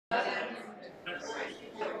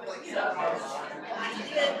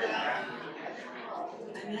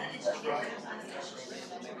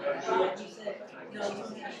Well,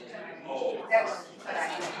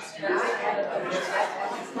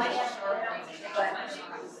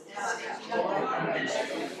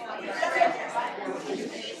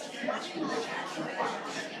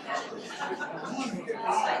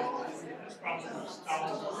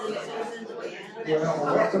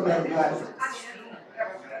 welcome everybody.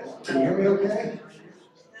 Can you hear me okay?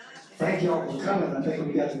 Thank you all for coming. I think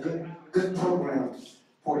we got a good program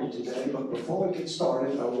for you today. But before we get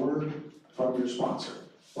started, a word from your sponsor,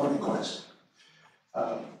 LearningQUEST.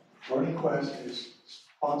 LearningQUEST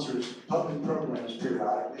sponsors public programs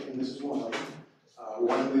periodically, and this is one of them.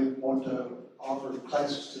 One, we want to offer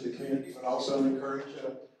classes to the community, but also encourage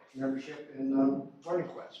membership in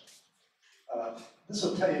LearningQUEST. This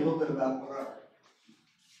will tell you a little bit about what our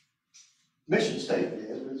mission statement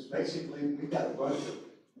is. It's basically, we've got a bunch of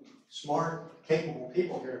smart, capable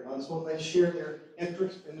people here in Huntsville. They share their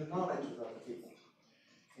interest and their knowledge with other people.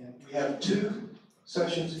 And we have 2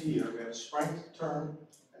 sessions a year. We have spring term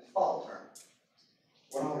and fall term.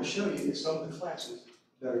 What I want to show you is some of the classes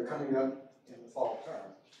that are coming up in the fall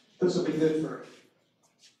term. This will be good for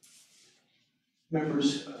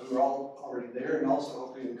members who are all already there, and also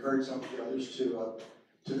hopefully encourage some of the others to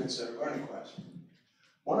consider LearningQUEST.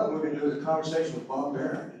 One of them we're going to do is a conversation with Bob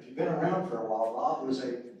Barron. If you've been around for a while, Bob was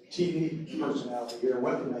a TV personality here, a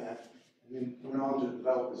weatherman, and then went on to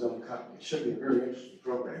develop his own company. It should be a very interesting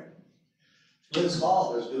program. Liz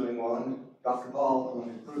Hall is doing one, Dr. Hall, on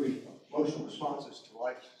improving emotional responses to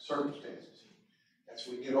life circumstances. As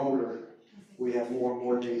we get older, we have more and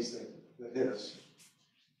more of these that hit us.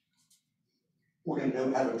 We're going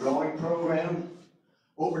to have a drawing program.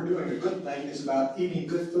 What we're doing, a good thing, is about eating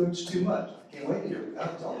good foods too much. I can't wait to hear what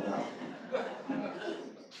that's all about.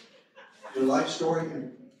 Your life story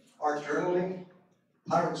and art journaling,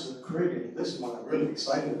 Pirates of the Caribbean. This is one I'm really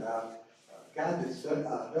excited about. A guy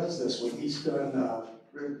that does this one, he's done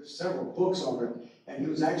several books on it, and he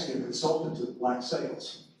was actually a consultant to Black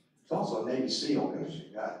Sails. He's also a Navy SEAL,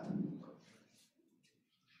 interesting guy.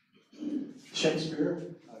 Shakespeare,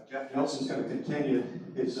 Jeff Nelson's going to continue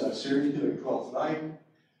his series doing 12th Night.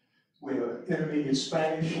 We have intermediate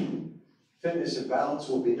Spanish. Fitness and balance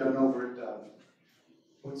will be done over at,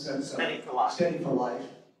 what's that? Steady for Life. Steady for Life.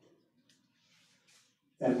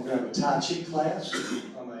 And we're going to have a Tai Chi class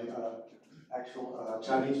from an actual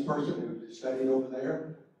Chinese person who studied over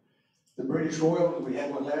there. The British Royal, we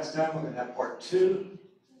had one last time. We're going to have part 2.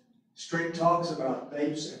 Straight talks about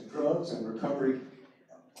vapes and drugs and recovery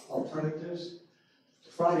alternatives.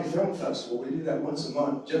 The Friday Film Festival, we do that once a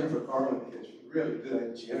month. Jennifer Garland is really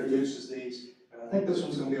good. She introduces these. And I think this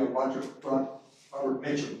one's going to be on Robert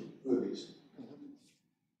Mitchum movies.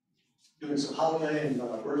 Doing some holiday and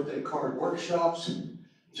birthday card workshops.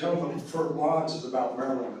 Gentlemen Prefer Blondes is about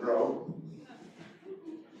Marilyn Monroe.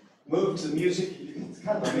 Move to the music. It's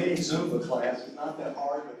kind of a mini Zumba class. It's not that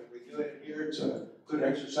hard, but if we do it here, it's a good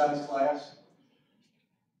exercise class.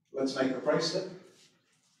 Let's make a bracelet.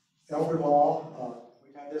 Elder law.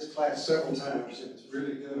 We've had this class several times, and it's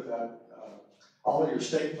really good about all of your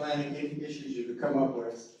estate planning, any issues you could come up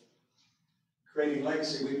with. Creating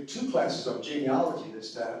legacy. We have 2 classes on genealogy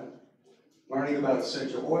this time. Learning about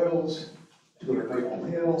essential oils, to a Maple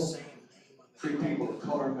Hill, Free People of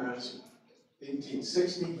Color in Madison,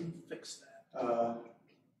 1860. Fix that.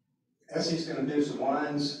 Essie's going to do some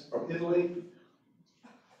wines from Italy.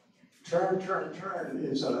 Turn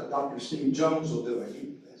is Dr. Steve Jones will do it.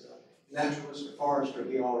 He is a naturalist, a forester.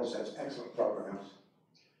 He always has excellent programs.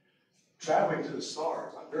 Traveling to the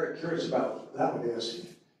stars. I'm very curious about what that one is.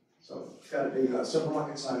 So it's got to be some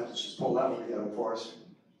rocket scientists just pull that one together for us.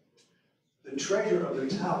 The Treasure of the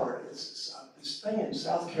Tower is this thing in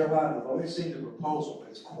South Carolina. I've only seen the proposal,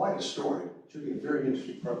 but it's quite a story. It should be a very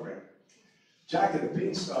interesting program. Jack and the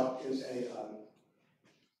Beanstalk is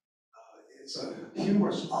it's a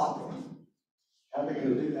humorous opera. How are they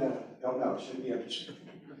going to do that? I don't know. It should be interesting.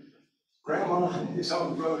 Grandma is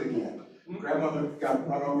on the road again. Grandmother got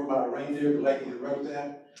run over by a reindeer. The lady who wrote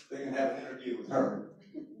that, they're going to have an interview with her.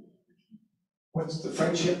 What's the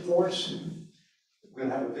Friendship Force? We're going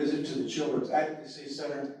to have a visit to the Children's Advocacy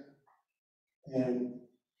Center. And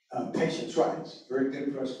patients' rights. Very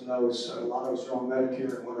good for us to know. A lot of us are on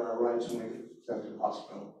Medicare, and what are our rights when we go to the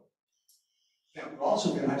hospital. Now, we're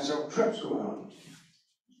also going to have several trips going on.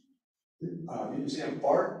 Museum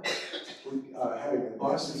Park. We're having a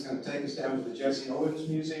bus that's going to take us down to the Jesse Owens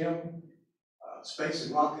Museum. Space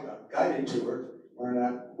and Rocket, a guided tour. Learn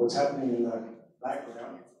out what's happening in the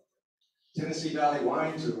background. Tennessee Valley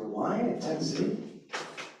Wine Tour. Wine in Tennessee?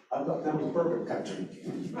 I thought that was bourbon country.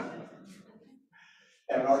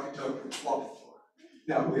 And an architectural walking tour.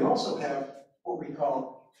 Now, we also have what we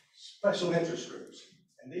call special interest groups.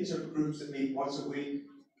 And these are groups that meet once a week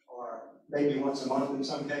or maybe once a month in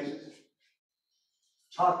some cases.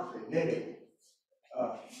 Photography, knitting,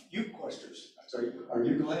 ukulesters, our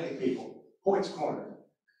ukulele people, points corner,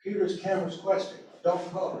 computers, cameras, questing,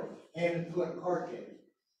 adult coloring, hand and foot card game,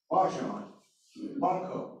 mahjong,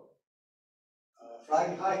 bunko,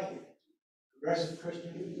 Friday hiking, progressive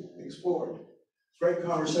Christian explored. Great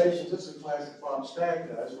conversations. This is a class that Bob Stagg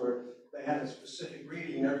does where they had a specific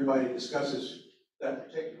reading and everybody discusses that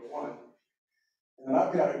particular one. And then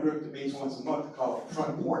I've got a group that meets once a month called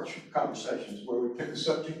Front Porch Conversations, where we pick a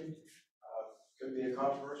subject, could be a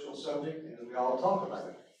controversial subject, and we all talk about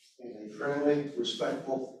it in a friendly,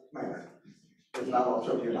 respectful manner. If not, I'll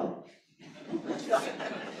throw you out.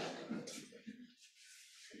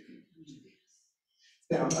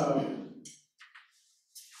 Now,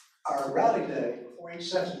 our rally day, before each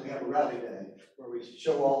session we have a rally day where we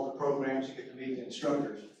show all the programs, you get to meet the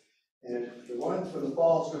instructors. And the one for the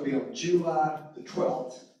fall is going to be on July the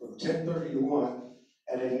 12th from 10:30 to 1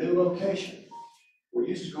 at a new location. We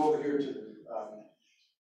used to go over here to the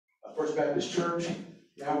First Baptist Church.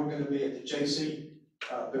 Now we're going to be at the JC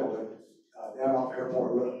building down off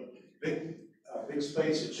Airport Road. Big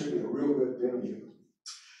space. It should be a real good venue.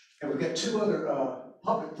 And we've got two other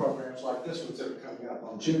public programs like this ones that are coming up.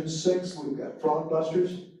 On June 6th, we've got Frog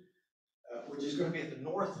Busters, which is going to be at the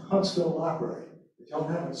North Huntsville Library. If y'all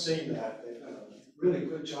haven't seen that, they've done a really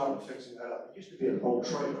good job of fixing that up. It used to be an old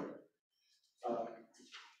trailer.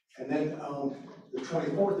 And then on the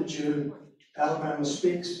 24th of June, Alabama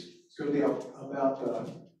Speaks. It's going to be about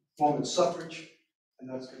women's suffrage, and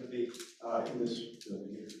that's going to be in this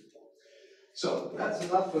building here. So that's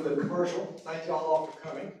enough for the commercial. Thank y'all all for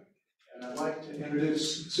coming. And I'd like to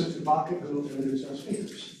introduce Susan Baca, who will introduce our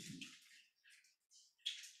speakers.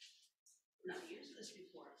 Not used this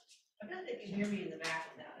before. I bet they can hear me in the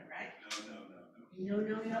back without it, right?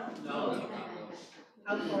 No.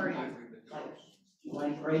 How far are you?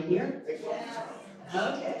 Like right here? Yeah.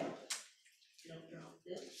 Okay. Don't drop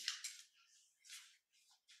this.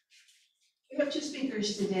 We have two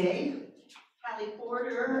speakers today. Hallie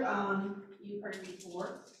Porter, you've heard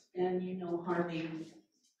before, and you know Harvey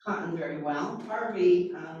Cotten very well.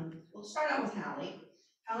 Harvey, we'll start out with Hallie.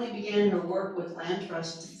 Hallie began her work with Land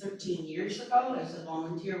Trust 13 years ago as a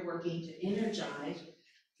volunteer working to energize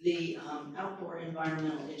the outdoor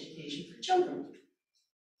environmental education for children.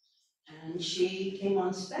 And she came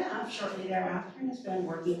on staff shortly thereafter and has been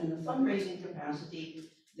working in the fundraising capacity,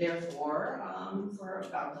 therefore, for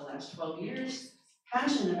about the last 12 years,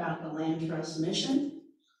 passionate about the Land Trust mission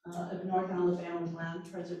of North Alabama's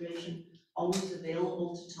land preservation, always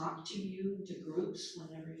available to talk to you, to groups,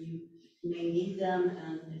 whenever you may need them,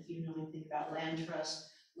 and if you know anything about land trust,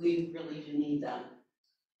 we really do need them.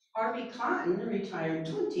 Harvey Cotten retired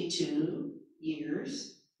 22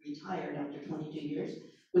 years, retired after 22 years,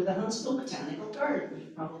 with the Huntsville Botanical Garden.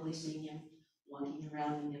 You've probably seen him walking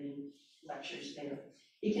around and giving lectures there.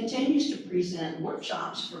 He continues to present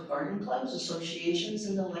workshops for garden clubs, associations,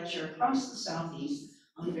 and to lecture across the Southeast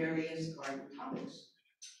on various garden topics.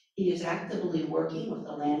 He is actively working with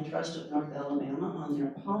the Land Trust of North Alabama on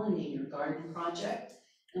their Pollinator Garden project,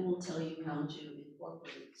 and will tell you how to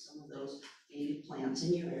incorporate some of those native plants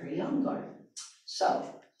in your very own garden.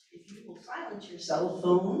 So, if you will silence your cell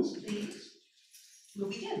phones, please, we'll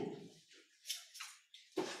begin.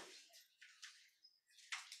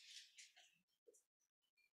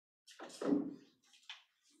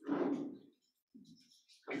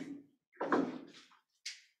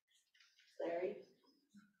 Larry,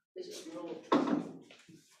 this is roll.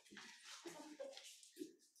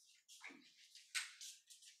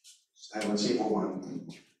 Silence evil one.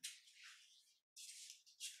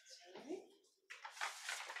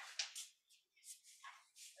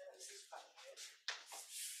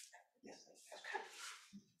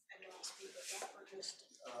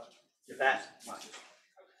 You're fast.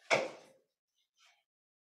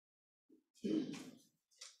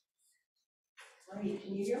 Great,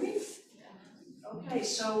 can you hear me? Okay,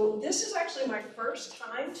 so this is actually my first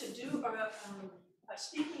time to do a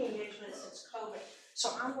speaking engagement since COVID. So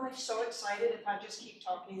I'm like so excited. If I just keep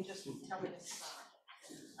talking, just tell me to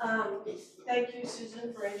stop. Thank you,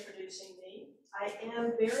 Susan, for introducing me. I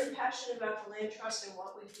am very passionate about the Land Trust and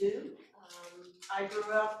what we do. I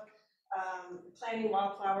grew up planting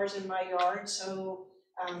wildflowers in my yard, so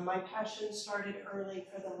my passion started early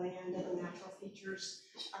for the land and the natural features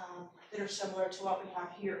that are similar to what we have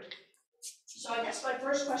here. So I guess my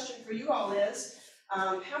first question for you all is,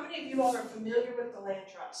 how many of you all are familiar with the Land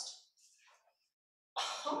Trust?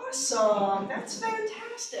 Awesome, that's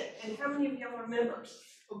fantastic. And how many of y'all are members?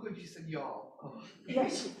 Oh, good, you said y'all. Oh,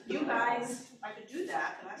 Yes, you guys, I could do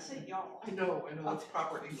that, but I said y'all. I know, it's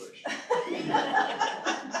proper English.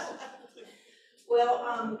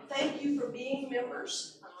 Well, thank you for being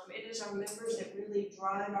members. It is our members that really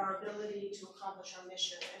drive our ability to accomplish our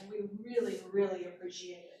mission, and we really, really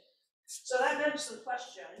appreciate it. So that begs the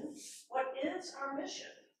question, what is our mission?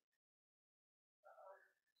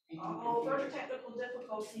 Oh, further technical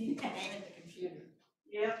difficulty. And the computer.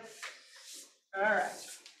 Yep. All right.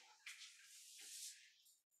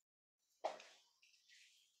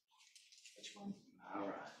 Which one? All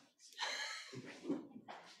right.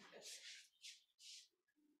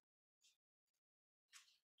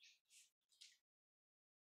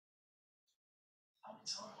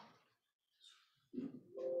 It's on.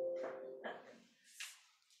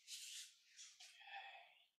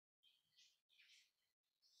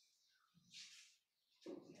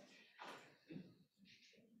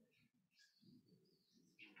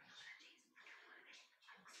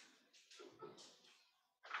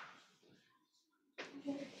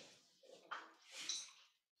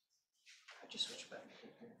 I just switched back.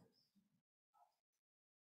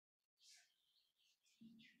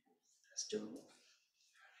 Let's do it.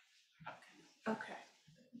 Okay.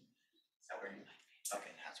 That where you,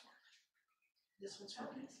 okay, that's where. This one's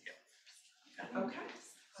working? Yep. Okay.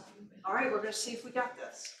 All right, we're gonna see if we got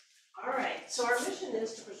this. All right, so our mission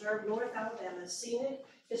is to preserve North Alabama's scenic,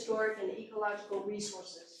 historic, and ecological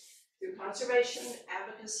resources through conservation,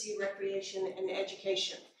 advocacy, recreation, and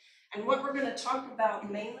education. And what we're gonna talk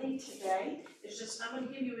about mainly today is just, I'm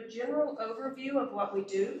gonna give you a general overview of what we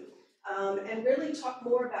do, and really talk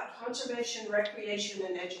more about conservation, recreation,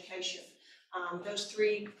 and education. Those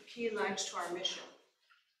three key legs to our mission.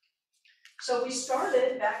 So we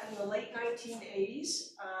started back in the late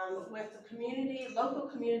 1980s with the local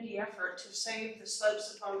community effort to save the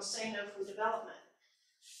slopes of Montesano from development.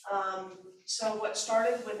 So what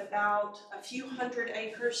started with about a few hundred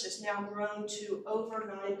acres has now grown to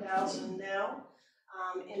over 9,000 now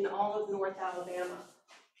in all of North Alabama.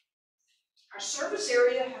 Our service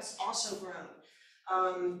area has also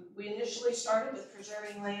grown. We initially started with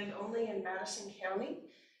preserving land only in Madison County,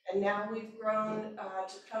 and now we've grown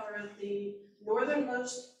to cover the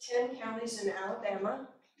northernmost 10 counties in Alabama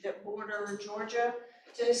that border Georgia,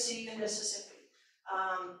 Tennessee, and Mississippi.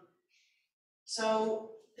 So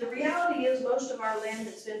the reality is most of our land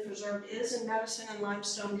that's been preserved is in Madison and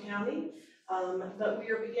Limestone County, but we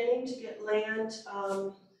are beginning to get land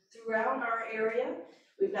throughout our area.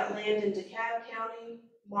 We've got land in DeKalb County,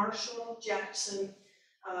 Marshall, Jackson,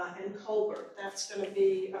 and Colbert. That's going to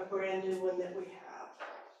be a brand new one that we have.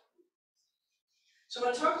 So I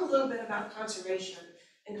want to talk a little bit about conservation.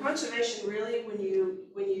 And conservation really, when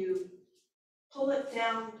you pull it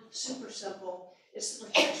down super simple, it's the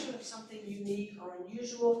protection of something unique or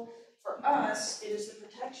unusual. For us, it is the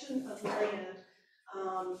protection of land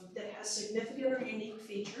that has significant or unique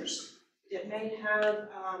features. It may have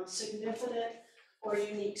significant or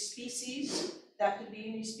unique species. That could be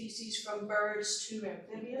any species from birds to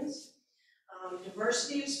amphibians.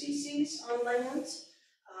 Diversity of species on lands,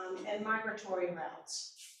 and migratory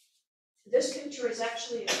routes. This picture is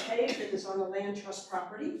actually a cave that is on the land trust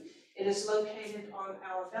property. It is located on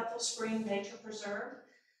our Bethel Spring Nature Preserve.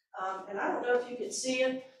 And I don't know if you can see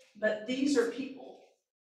it, but these are people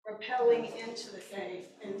rappelling into the cave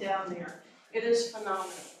and down there. It is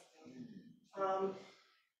phenomenal.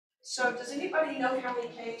 So does anybody know how many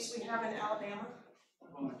caves we have in Alabama?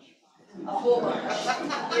 A whole bunch.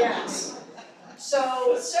 Yes.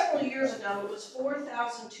 So several years ago, it was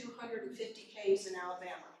 4,250 caves in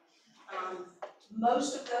Alabama.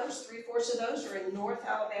 Most of those, 3/4 of those, are in North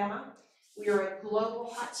Alabama. We are a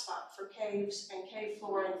global hotspot for caves and cave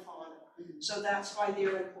flora and fauna. So that's why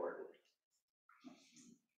they're important.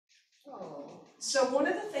 So one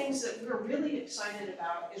of the things that we're really excited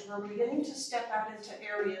about is we're beginning to step out into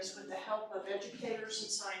areas with the help of educators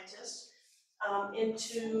and scientists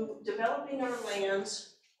into developing our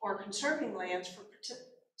lands or conserving lands for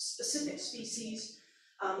specific species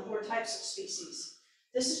or types of species.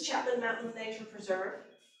 This is Chapman Mountain Nature Preserve.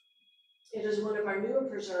 It is one of our newer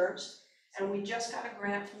preserves, and we just got a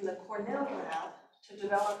grant from the Cornell Lab to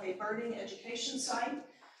develop a birding education site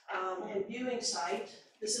and viewing site.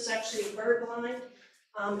 This is actually a bird blind,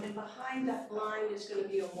 and behind that blind is going to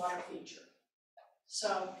be a water feature.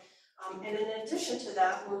 So, and in addition to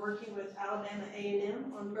that, we're working with Alabama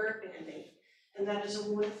A&M on bird banding, and that is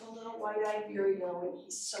a wonderful little white-eyed vireo, and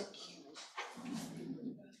he's so cute.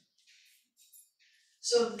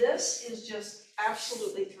 So this is just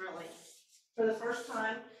absolutely thrilling. For the first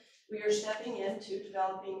time, we are stepping into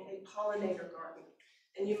developing a pollinator garden.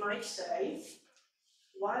 And you might say,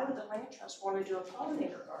 why would the Land Trust want to do a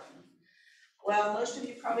pollinator garden? Well, most of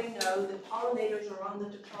you probably know that pollinators are on the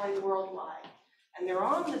decline worldwide. And they're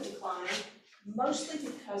on the decline mostly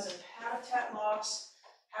because of habitat loss,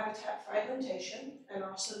 habitat fragmentation, and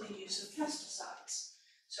also the use of pesticides.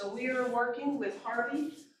 So we are working with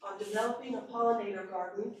Harvey on developing a pollinator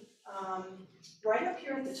garden right up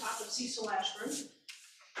here at the top of Cecil Ashburn.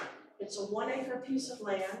 It's a 1 acre piece of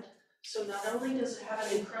land, so not only does it have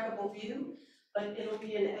an incredible view, but it'll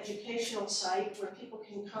be an educational site where people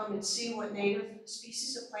can come and see what native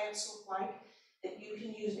species of plants look like that you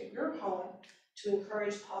can use at your home to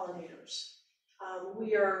encourage pollinators.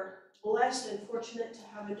 We are blessed and fortunate to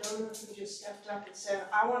have a donor who just stepped up and said,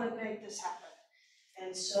 I want to make this happen.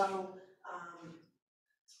 And so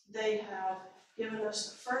they have given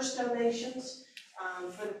us the first donations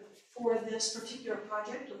for this particular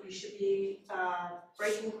project, and we should be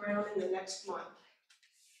breaking ground in the next month.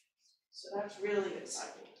 So that's really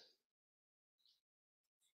exciting.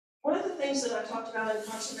 One of the things that I talked about in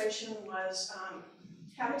conservation was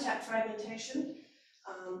habitat fragmentation.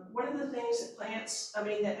 One of the things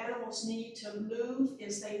that animals need to move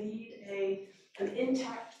is they need an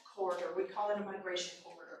intact corridor. We call it a migration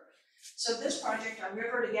corridor. So this project, our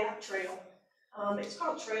River to Gap Trail, it's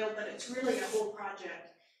called Trail, but it's really a whole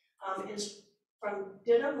project, is from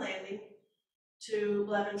Ditto Landing to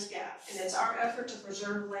Blevin's Gap. And it's our effort to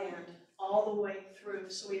preserve land all the way through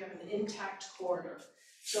so we have an intact corridor.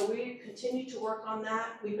 So we continue to work on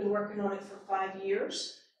that. We've been working on it for 5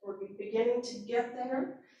 years. We're beginning to get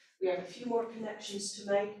there. We have a few more connections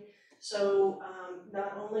to make. So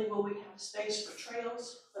not only will we have space for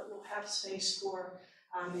trails, but we'll have space for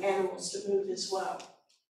animals to move as well.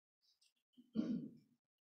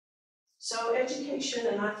 So education,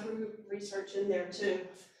 and I threw research in there too.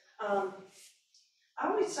 I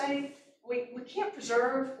always say we can't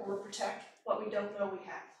preserve or protect what we don't know we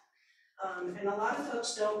have. And a lot of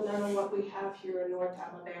folks don't know what we have here in North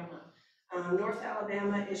Alabama. North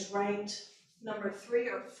Alabama is ranked number 3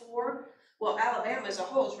 or 4. Well, Alabama as a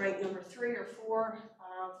whole is ranked number 3 or 4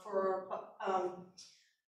 for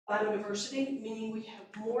biodiversity, meaning we have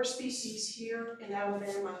more species here in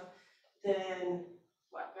Alabama than,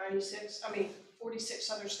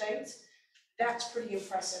 46 other states. That's pretty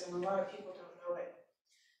impressive, and a lot of people don't know it.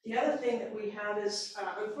 The other thing that we have is,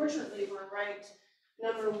 unfortunately, we're ranked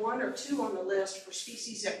number 1 or 2 on the list for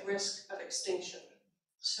species at risk of extinction.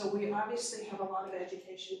 So we obviously have a lot of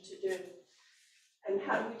education to do. And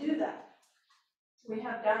how do we do that? We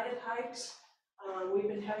have guided hikes. We've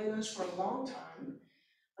been having those for a long time,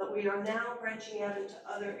 but we are now branching out into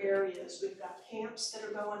other areas. We've got camps that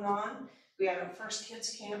are going on. We had our first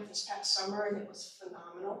kids camp this past summer, and it was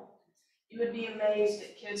phenomenal. You would be amazed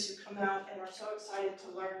at kids who come out and are so excited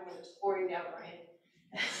to learn when it's pouring down rain.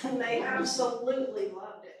 And they absolutely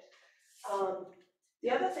loved it. The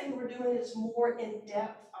other thing we're doing is more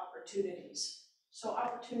in-depth opportunities. So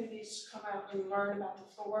opportunities to come out and learn about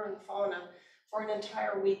the flora and fauna for an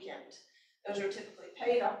entire weekend. Those are typically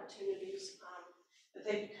paid opportunities, but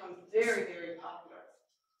they become very, very popular.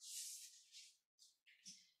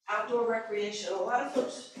 Outdoor recreation. A lot of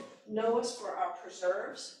folks know us for our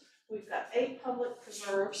preserves. We've got 8 public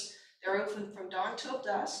preserves. They're open from dawn till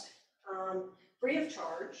dusk, free of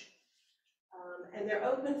charge, and they're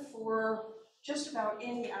open for just about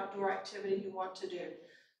any outdoor activity you want to do,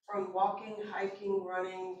 from walking, hiking,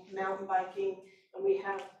 running, mountain biking, and we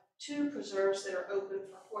have 2 preserves that are open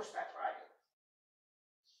for horseback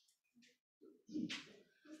riding.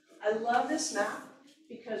 I love this map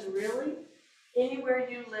because really, anywhere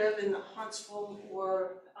you live in the Huntsville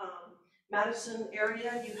or Madison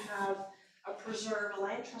area, you have a preserve, a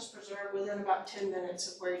land trust preserve within about 10 minutes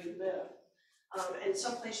of where you live. And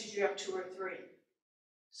some places you have 2 or 3.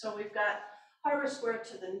 So we've got Harbor Square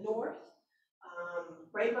to the north,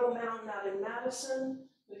 Rainbow Mountain out in Madison.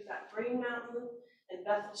 We've got Green Mountain and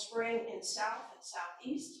Bethel Spring in south and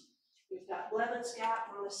southeast. We've got Blevin's Gap,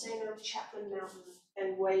 Montesano, Chapman Mountain,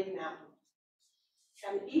 and Wade Mountain.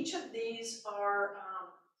 And each of these are,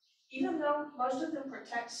 even though most of them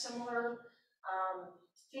protect similar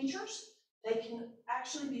features, they can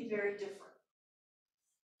actually be very different.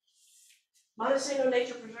 Montesano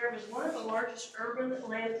Nature Preserve is one of the largest urban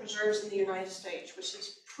land preserves in the United States, which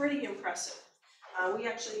is pretty impressive. We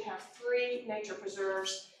actually have 3 nature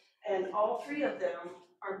preserves, and all 3 of them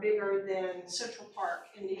are bigger than Central Park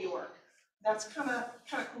in New York. That's kind of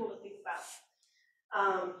cool to think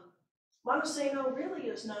about. Montesano really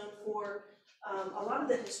is known for a lot of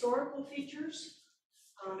the historical features.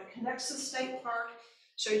 It connects to the state park,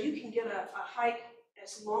 so you can get a hike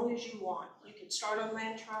as long as you want. You can start on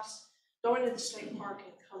land trust, go into the state park,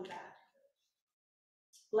 and come back.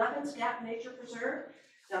 Blevin's Gap Nature Preserve.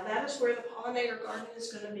 Now that is where the Pollinator Garden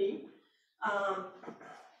is gonna be.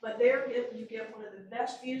 But there you get one of the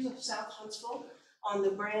best views of South Huntsville on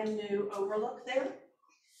the brand new overlook there.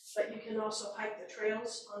 But you can also hike the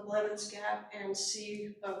trails on Blevin's Gap and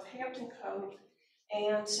see both Hampton Cove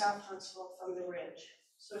and South Huntsville from the ridge.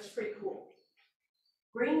 So it's pretty cool.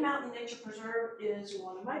 Green Mountain Nature Preserve is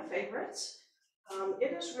one of my favorites.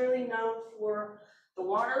 It is really known for the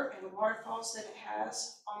water and the waterfalls that it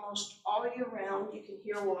has almost all year round. You can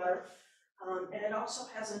hear water. And it also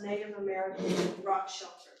has a Native American rock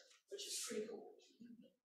shelter, which is pretty cool.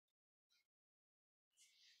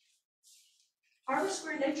 Harvest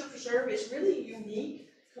Green Nature Preserve is really unique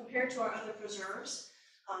compared to our other preserves.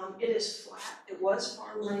 It is flat. It was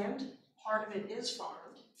farmland. Part of it is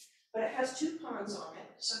farmed. But it has 2 ponds on it.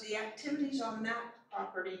 So the activities on that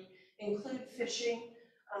property include fishing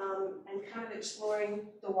and kind of exploring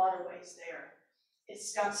the waterways there.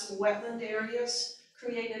 It's got some wetland areas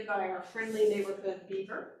created by our friendly neighborhood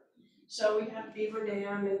beaver. So we have beaver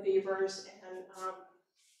dam and beavers, and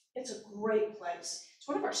it's a great place. It's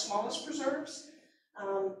one of our smallest preserves,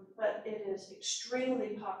 but it is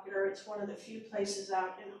extremely popular. It's one of the few places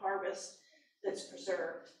out in Harvest that's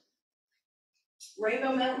preserved.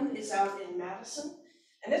 Rainbow Mountain is out in Madison,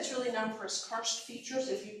 and it's really known for its karst features.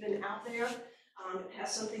 If you've been out there, it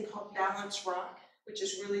has something called Balance Rock, which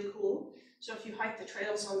is really cool. So if you hike the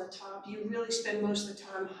trails on the top, you really spend most of the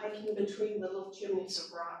time hiking between the little chimneys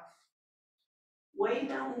of rock. Wade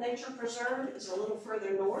Mountain Nature Preserve is a little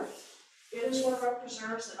further north. It is one of our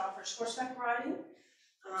preserves that offers horseback riding,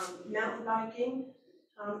 mountain biking,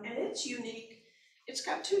 and it's unique. It's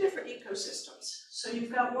got 2 different ecosystems. So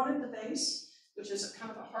you've got one at the base, which is a kind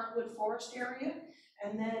of a hardwood forest area,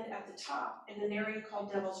 and then at the top, in an area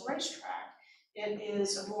called Devil's Racetrack, it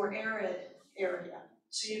is a more arid area.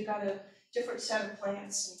 So you've got a different set of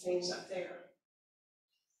plants and things up there.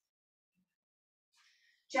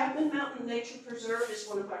 Chapman Mountain Nature Preserve is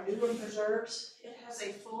one of our newer preserves. It has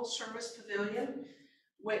a full-service pavilion,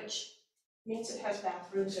 which means it has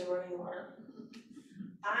bathrooms and running water.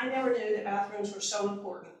 I never knew that bathrooms were so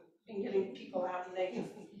important in getting people out in nature,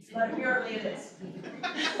 but apparently it is.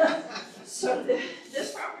 So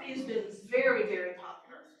this property has been very, very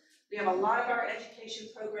popular. We have a lot of our education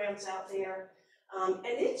programs out there, and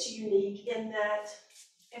it's unique in that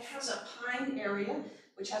it has a pine area,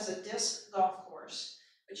 which has a disc golf course,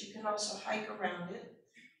 but you can also hike around it.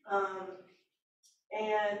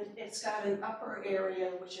 And it's got an upper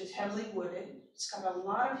area, which is heavily wooded. It's got a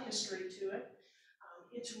lot of history to it.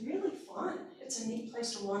 It's really fun. It's a neat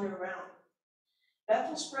place to wander around.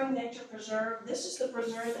 Bethel Spring Nature Preserve, this is the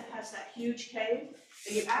preserve that has that huge cave,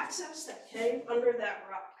 and you access that cave under that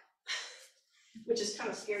rock, which is kind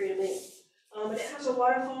of scary to me. But it has a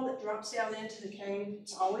waterfall that drops down into the cave.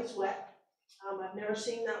 It's always wet. I've never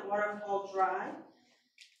seen that waterfall dry.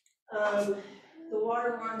 The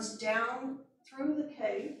water runs down through the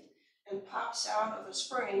cave and pops out of a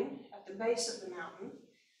spring at the base of the mountain,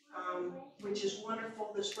 which is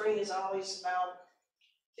wonderful. The spring is always about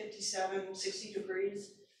 57, 60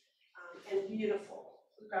 degrees, and beautiful.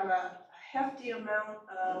 We've got a hefty amount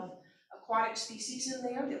of aquatic species in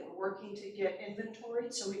there that we're working to get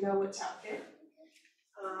inventoried so we know what's out there.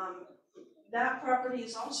 That property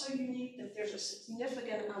is also unique that there's a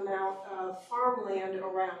significant amount of farmland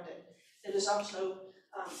around it that is also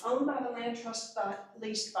owned by the land trust but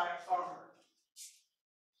leased by a farmer.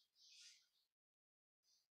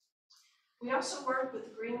 We also work with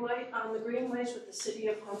the greenways with the city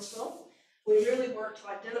of Huntsville. We really work to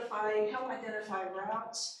help identify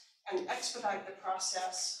routes and expedite the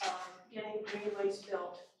process of getting greenways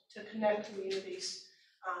built to connect communities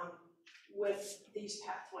with these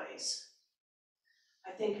pathways. I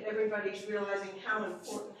think everybody's realizing how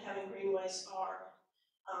important having greenways are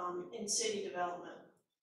in city development.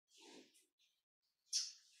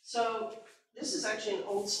 So this is actually an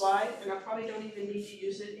old slide, and I probably don't even need to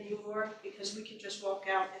use it anymore because we can just walk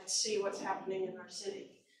out and see what's happening in our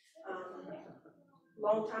city. A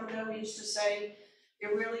long time ago, we used to say, it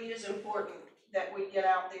really is important that we get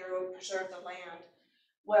out there and preserve the land.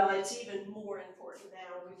 Well, it's even more important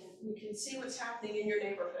now. We can see what's happening in your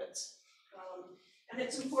neighborhoods. And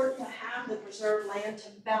it's important to have the preserved land to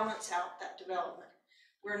balance out that development.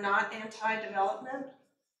 We're not anti-development.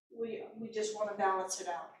 We just want to balance it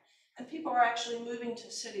out. And people are actually moving to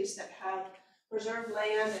cities that have preserved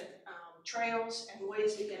land and trails and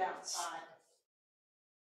ways to get outside.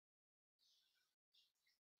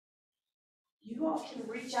 You all can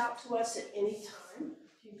reach out to us at any time.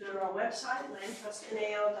 You can go to our website,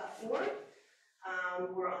 landtrustnal.org.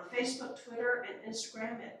 We're on Facebook, Twitter, and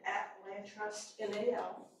Instagram at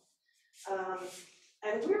LandTrustNAL.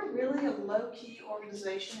 And we're really a low-key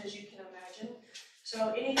organization, as you can imagine.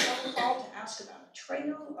 So any phone call to ask about a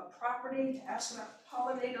trail, a property, to ask about the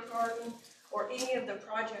Pollinator Garden, or any of the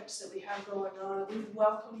projects that we have going on, we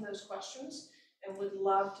welcome those questions and would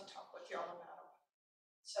love to talk with y'all about them.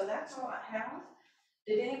 So that's all I have.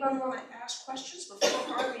 Did anyone want to ask questions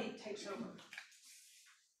before Harvey takes over?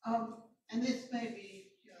 And this may be,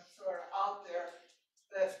 sort of out there,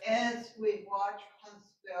 but as we watch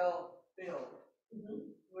Huntsville build,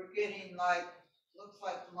 we're getting looks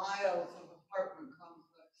like miles of apartment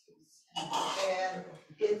complexes. And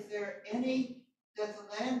does the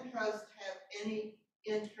land trust have any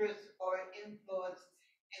interest or influence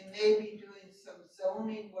in maybe doing some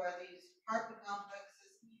zoning where these apartment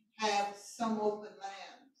complexes have some open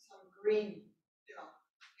land, some green,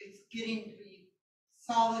 it's getting to be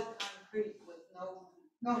solid concrete with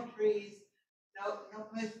no trees, no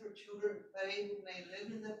place for children to play who may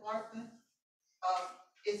live in the apartment.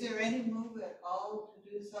 Is there any move at all to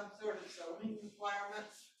do some sort of zoning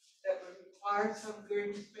requirements that would require some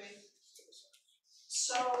green space?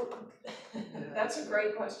 So, that's a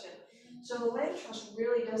great question. So the Land Trust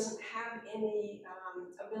really doesn't have any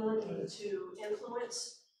ability to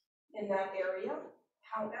influence in that area.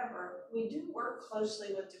 However, we do work closely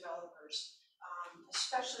with developers,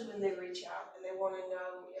 especially when they reach out and they want to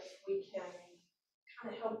know if we can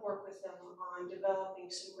kind of help work with them on developing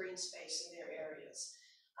some green space in their areas.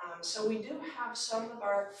 So we do have some of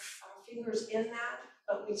our fingers in that,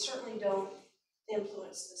 but we certainly don't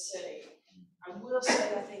influence the city. I will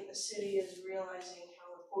say I think the city is realizing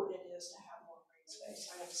how important it is to have more green space.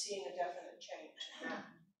 I am seeing a definite change in that.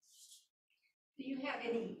 Do you have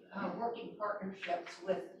any working partnerships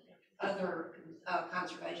with other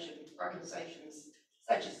conservation organizations,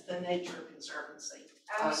 such as the Nature Conservancy?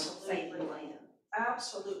 Absolutely. Land?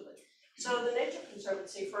 Absolutely. So the Nature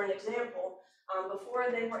Conservancy, for an example, before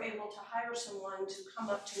they were able to hire someone to come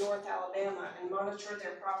up to North Alabama and monitor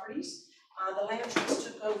their properties, the Land Trust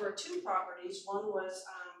took over 2 properties. One was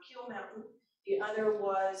Keel Mountain. The other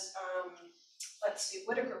was,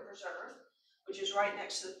 Whitaker Preserve, which is right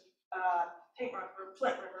next to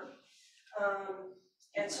Flint River.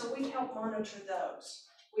 And so we help monitor those.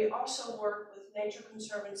 We also work with Nature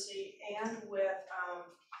Conservancy and with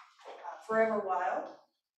Forever Wild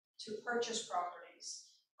to purchase properties.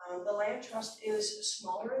 The Land Trust is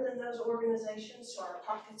smaller than those organizations, so our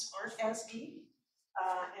pockets aren't as deep.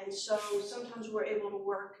 And so sometimes we're able to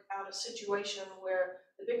work out a situation where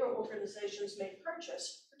the bigger organizations may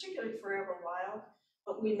purchase, particularly Forever Wild,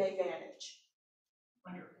 but we may manage.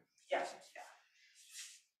 Wonderful. Yeah.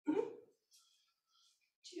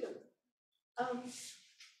 Two.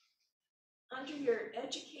 Under your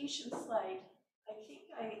education slide, I think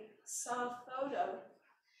I saw a photo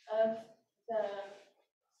of the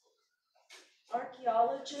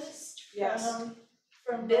archaeologist Yes.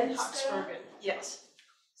 from Ben Huntsville. Hoxbergen, yes.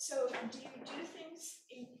 So do you do things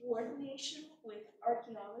in coordination with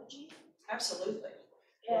archaeology? Absolutely.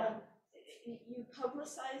 And you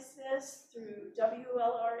publicize this through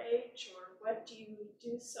WLRH, or what do you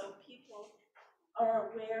do so people are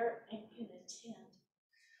aware and can attend?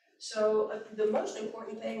 So the most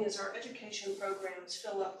important thing is our education programs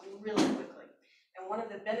fill up really quickly. And one of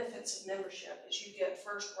the benefits of membership is you get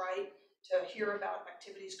first right to hear about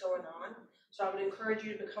activities going on. So I would encourage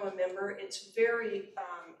you to become a member. It's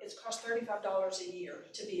it costs $35 a year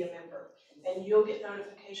to be a member. And you'll get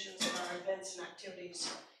notifications of our events and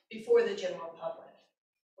activities before the general public.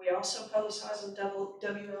 We also publicize on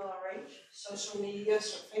WLRH, social media,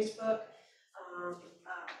 so Facebook,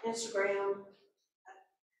 Instagram,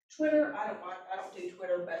 Twitter. I don't do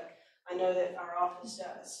Twitter, but I know that our office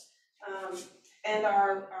does. And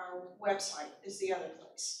our website is the other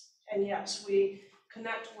place. And yes, we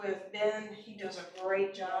connect with Ben. He does a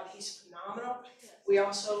great job. He's phenomenal. We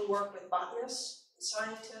also work with botanists and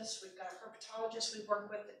scientists. We've got a herpetologist we work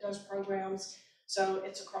with that does programs. So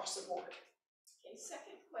it's across the board. Okay,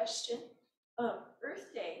 second question.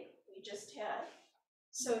 Earth Day we just had.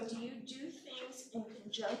 So do you do things in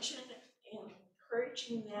conjunction in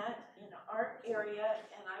encouraging that in our area?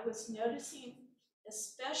 And I was noticing,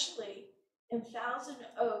 especially in Thousand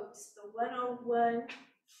Oaks, the 101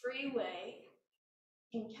 freeway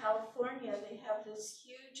in California, they have this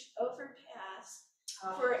huge overpass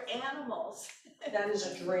for animals. That is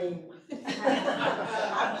a dream.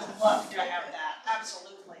 I would love to have that,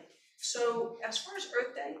 absolutely. So as far as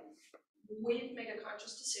Earth Day, we've made a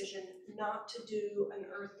conscious decision not to do an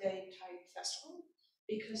Earth Day type festival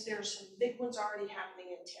because there's some big ones already happening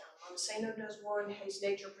in town. Montesano does one, Hayes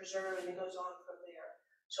Nature Preserve, and it goes on from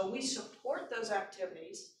So we support those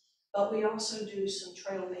activities, but we also do some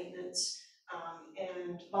trail maintenance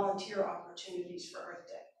and volunteer opportunities for Earth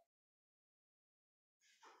Day.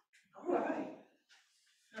 All right.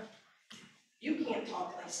 You can't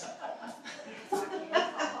talk, Lisa. I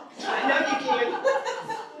know you can.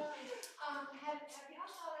 Have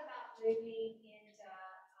y'all thought about moving into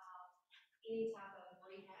any type of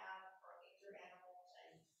rehab for injured animals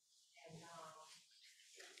and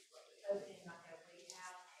opening like a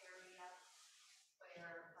rehab area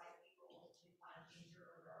where like people who find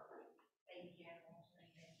injured or baby animals or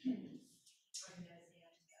anything, bring those in?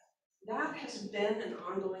 That has been an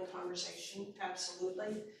ongoing conversation,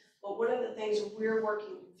 absolutely. But one of the things we're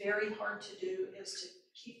working very hard to do is to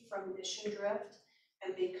keep from mission drift.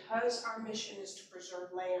 And because our mission is to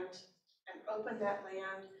preserve land and open that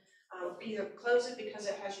land, either close it because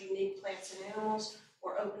it has unique plants and animals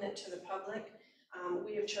or open it to the public,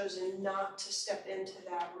 we have chosen not to step into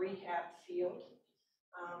that rehab field.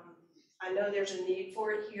 I know there's a need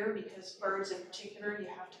for it here because birds in particular, you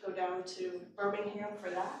have to go down to Birmingham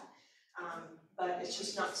for that. But it's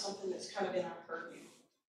just not something that's kind of in our purview.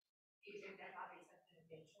 Do you think that might be something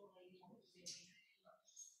eventually you want to do?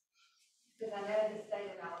 Because I know the state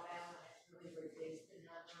of Alabama has really reduced the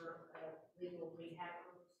number of legal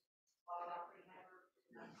rehabbers, wildlife rehabbers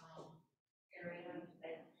in the area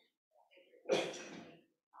that there's only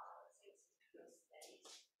 6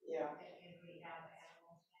 states Yeah. that can rehab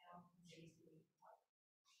animals now.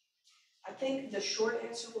 I think the short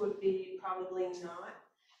answer would be probably not.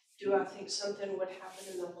 Do I think something would happen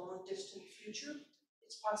in the long distant future?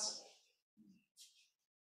 It's possible.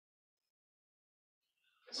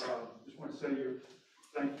 Just want to say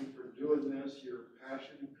thank you for doing this. Your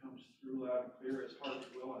passion comes through loud and clear, as Harvey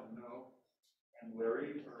will, I know. And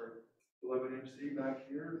Larry, our Blevin MC back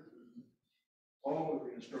here, all of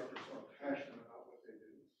the instructors are passionate about what they do.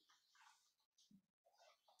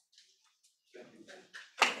 Thank you.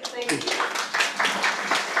 Thank you.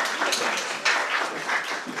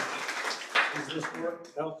 Does this work?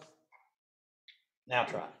 No? Now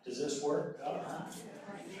try. Does this work? All right.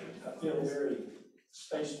 I feel very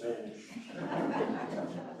spaceman-ish.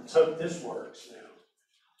 Let's hope this works now.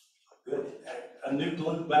 Good. A new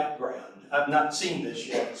blue background. I've not seen this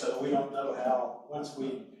yet, so we don't know how, once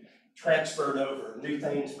we transferred over, new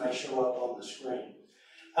things may show up on the screen.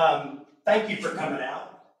 Thank you for coming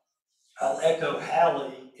out. I'll echo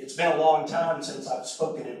Hallie. It's been a long time since I've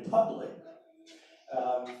spoken in public.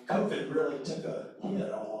 COVID really took a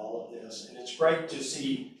hit on all of this, and it's great to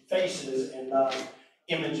see faces and not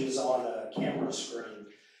images on a camera screen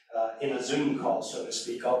in a Zoom call, so to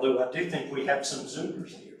speak, although I do think we have some Zoomers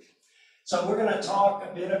here. So we're going to talk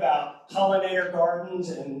a bit about pollinator gardens,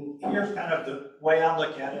 and here's kind of the way I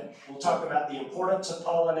look at it. We'll talk about the importance of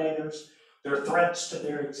pollinators, their threats to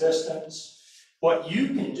their existence, what you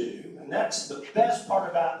can do, and that's the best part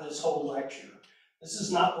about this whole lecture. This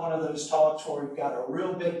is not one of those talks where we've got a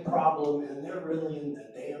real big problem and there really isn't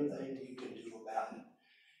a damn thing you can do about it.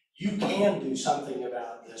 You can do something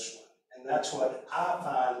about this one, and that's what I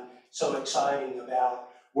find so exciting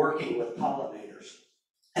about working with pollinators.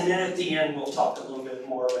 And then at the end, we'll talk a little bit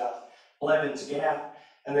more about Blevin's Gap,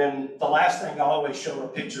 and then the last thing I always show are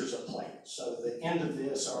pictures of plants. So the end of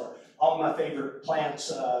this are all my favorite plants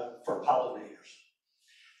for pollinators.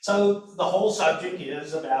 So the whole subject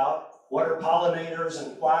is about what are pollinators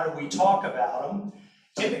and why do we talk about them?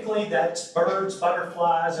 Typically that's birds,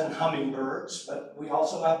 butterflies, and hummingbirds, but we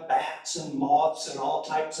also have bats and moths and all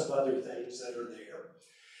types of other things that are there.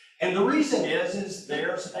 And the reason is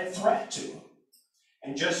there's a threat to them.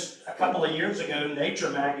 And just a couple of years ago, Nature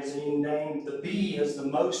magazine named the bee as the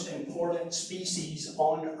most important species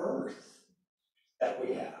on Earth that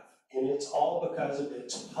we have. And it's all because of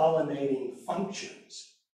its pollinating functions.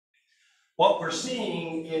 What we're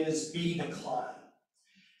seeing is bee decline.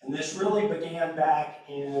 And this really began back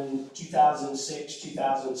in 2006,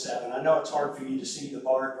 2007. I know it's hard for you to see the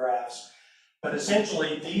bar graphs, but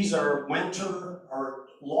essentially these are winter or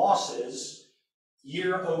losses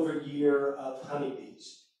year over year of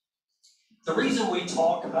honeybees. The reason we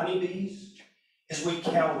talk honeybees is we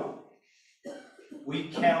count them. We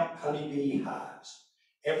count honeybee hives.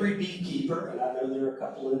 Every beekeeper, and I know there are a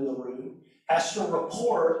couple in the room, has to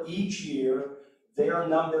report each year their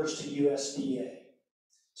numbers to USDA.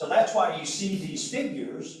 So that's why you see these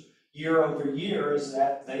figures year over year, is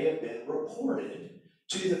that they have been reported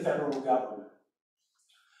to the federal government.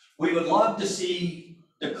 We would love to see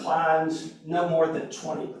declines no more than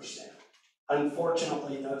 20%.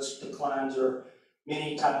 Unfortunately, those declines are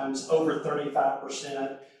many times over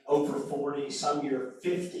 35%, over 40, some year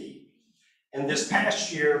 50. And this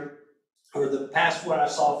past year, or the past one I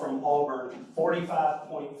saw from Auburn,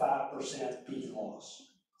 45.5% bee loss.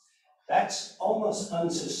 That's almost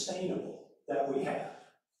unsustainable that we have.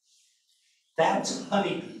 That's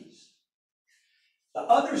honeybees. The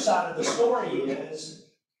other side of the story is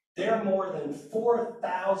there are more than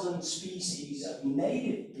 4,000 species of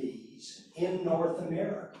native bees in North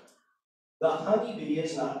America. The honeybee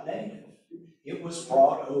is not native. It was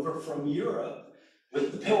brought over from Europe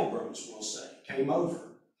with the Pilgrims, we'll say, came over.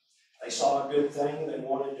 They saw a good thing, they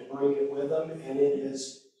wanted to bring it with them, and it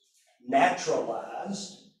is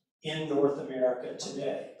naturalized in North America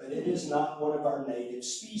today, but it is not one of our native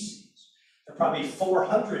species. There are probably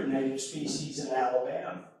 400 native species in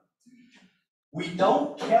Alabama. We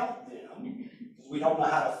don't count them, because we don't know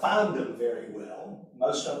how to find them very well.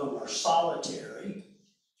 Most of them are solitary.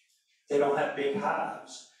 They don't have big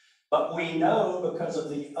hives. But we know, because of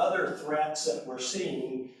the other threats that we're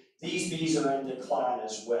seeing, these bees are in decline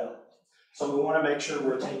as well. So we want to make sure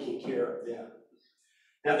we're taking care of them.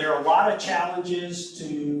 Now, there are a lot of challenges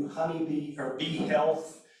to honeybee or bee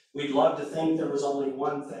health. We'd love to think there was only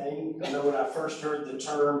one thing. I know when I first heard the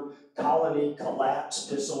term colony collapse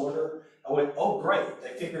disorder, I went, oh great,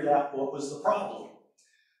 they figured out what was the problem.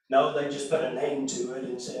 No, they just put a name to it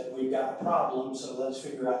and said, we've got a problem, so let's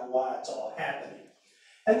figure out why it's all happening.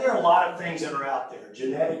 And there are a lot of things that are out there: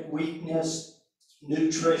 genetic weakness,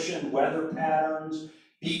 nutrition, weather patterns,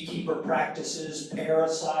 beekeeper practices,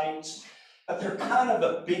 parasites, but they're kind of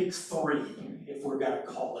a big three, if we're going to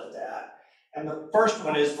call it that. And the first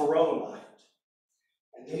one is varroa mite.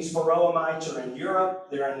 And these varroa mites are in Europe,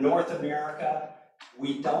 they're in North America.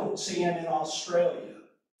 We don't see them in Australia,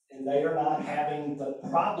 and they are not having the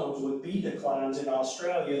problems with bee declines in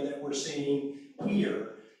Australia that we're seeing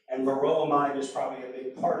here. And varroa mite is probably a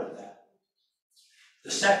big part of that.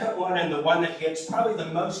 The second one, and the one that gets probably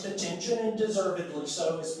the most attention, and deservedly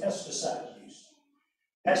so, is pesticide use.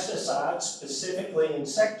 Pesticides, specifically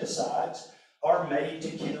insecticides, are made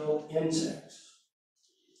to kill insects.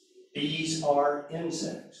 Bees are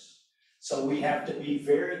insects. So we have to be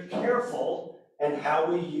very careful in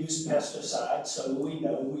how we use pesticides so we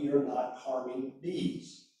know we are not harming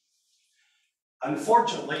bees.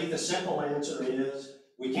 Unfortunately, the simple answer is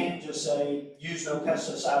we can't just say use no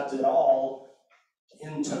pesticides at all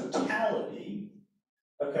in totality,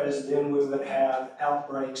 because then we would have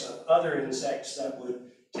outbreaks of other insects that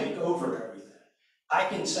would take over everything. I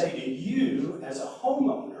can say to you as a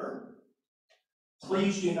homeowner,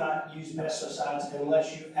 please do not use pesticides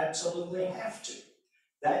unless you absolutely have to.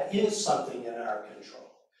 That is something in our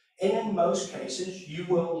control. And in most cases, you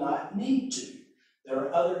will not need to. There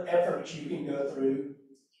are other efforts you can go through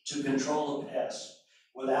to control a pest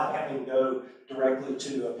without having to go directly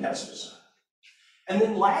to a pesticide. And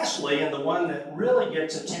then lastly, and the one that really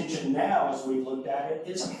gets attention now as we've looked at it,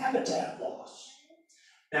 is habitat loss.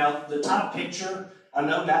 Now, the top picture, I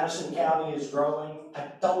know Madison County is growing.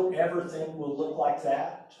 I don't ever think we'll look like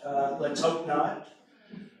that. Let's hope not.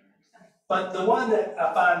 But the one that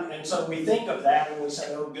I find, and so we think of that and we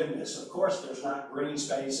say, oh goodness, of course there's not green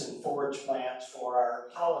space and forage plants for our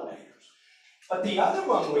pollinators. But the other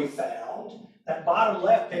one we found, that bottom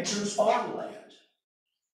left picture, is farmland.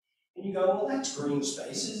 And you go, well, that's green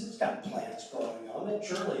spaces, it's got plants growing on it,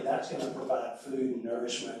 surely that's going to provide food and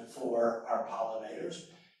nourishment for our pollinators.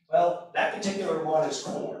 Well, that particular one is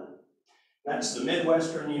corn. That's the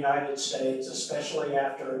Midwestern United States, especially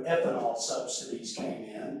after ethanol subsidies came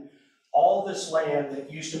in. All this land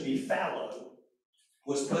that used to be fallow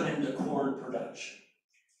was put into corn production.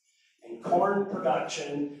 And corn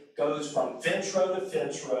production goes from fence row to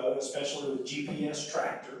fence row, especially with GPS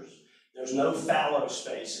tractors. There's no fallow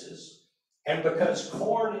spaces. And because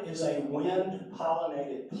corn is a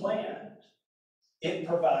wind-pollinated plant, it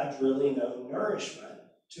provides really no nourishment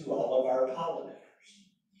to all of our pollinators.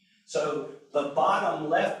 So the bottom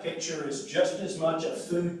left picture is just as much a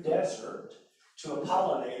food desert to a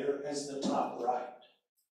pollinator as the top right.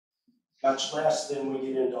 Much less than we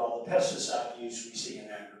get into all the pesticide use we see in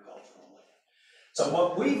agricultural land. So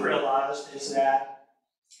what we've realized is that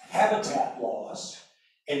habitat loss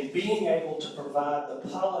and being able to provide the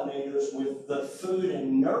pollinators with the food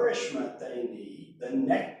and nourishment they need, the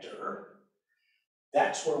nectar,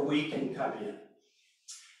 that's where we can come in.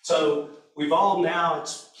 So we've all now,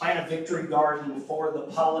 it's Plant a Victory Garden for the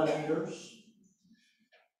pollinators.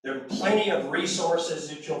 There are plenty of resources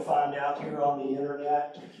that you'll find out here on the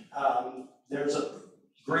internet. There's a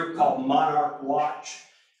group called Monarch Watch.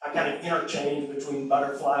 I kind of interchange between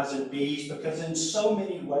butterflies and bees because in so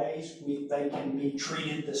many ways they can be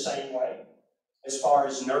treated the same way as far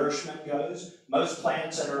as nourishment goes. Most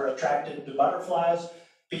plants that are attracted to butterflies,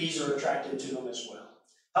 bees are attracted to them as well.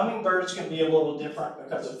 Hummingbirds can be a little different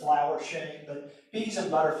because of flower shape, but bees and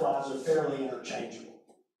butterflies are fairly interchangeable.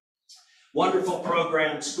 Wonderful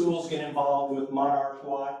program, schools get involved with Monarch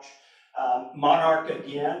Watch. Monarch,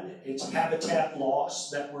 again, it's habitat loss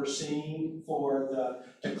that we're seeing for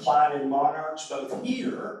the decline in monarchs, both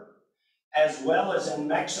here as well as in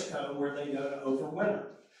Mexico, where they go to overwinter.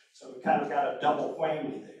 So we kind of got a double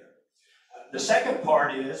whammy there. The second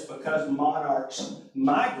part is because monarchs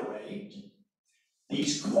migrate,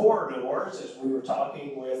 these corridors, as we were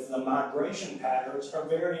talking with the migration patterns, are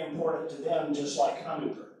very important to them, just like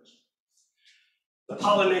hummingbirds. The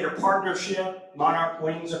Pollinator Partnership, Monarch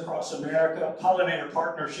Wings Across America. Pollinator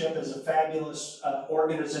Partnership is a fabulous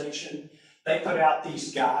organization. They put out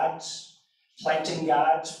these guides, planting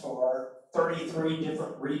guides for 33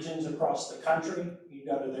 different regions across the country. You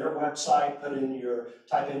go to their website,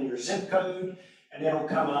 type in your zip code, and it'll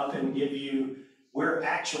come up and give you, we're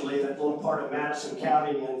actually that little part of Madison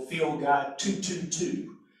County in Field Guide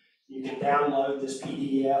 222. You can download this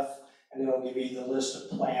PDF and it'll give you the list of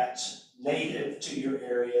plants native to your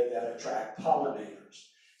area that attract pollinators.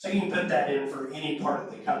 So you can put that in for any part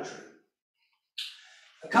of the country.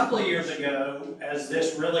 A couple of years ago, as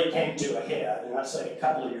this really came to a head, and I say a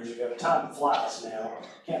couple of years ago, time flies now,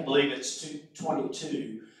 can't believe it's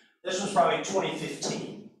 2022. This was probably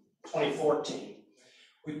 2015, 2014.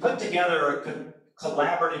 We put together a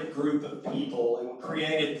collaborative group of people and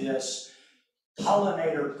created this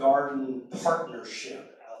Pollinator Garden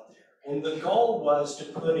partnership out there. And the goal was to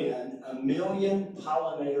put in 1 million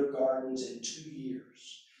pollinator gardens in 2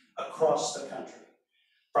 years across the country.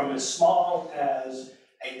 From as small as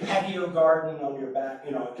a patio garden on your back,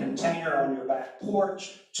 a container on your back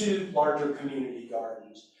porch, to larger community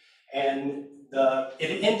gardens. And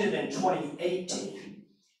it ended in 2018,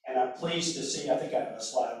 and I'm pleased to see, I think I have a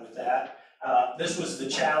slide with that. This was the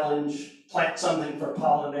challenge: plant something for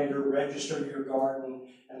pollinator, register your garden,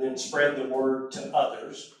 and then spread the word to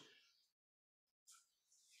others.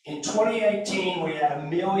 In 2018, we had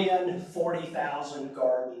 1,040,000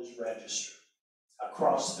 gardens registered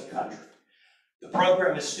across the country. The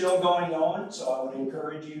program is still going on, so I would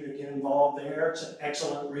encourage you to get involved there. It's an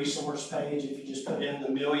excellent resource page if you just put in the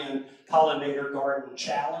 1 Million Pollinator Garden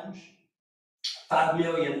Challenge. 5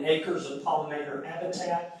 million acres of pollinator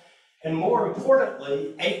habitat, and more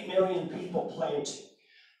importantly, 8 million people planting.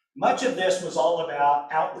 Much of this was all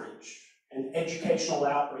about outreach and educational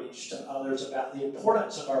outreach to others about the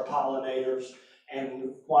importance of our pollinators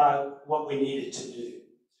and what we needed to do.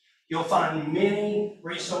 You'll find many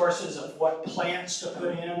resources of what plants to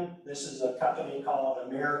put in. This is a company called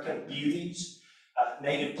American Beauties,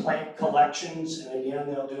 native plant collections, and again,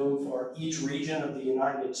 they'll do them for each region of the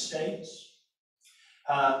United States.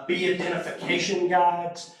 Bee identification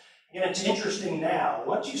guides. And it's interesting now,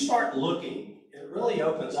 once you start looking, it really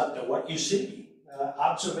opens up to what you see.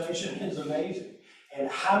 Observation is amazing. And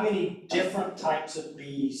how many different types of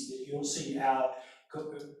bees that you'll see out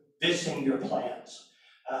visiting your plants.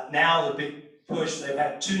 Now the big push, they've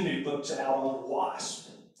had 2 new books out on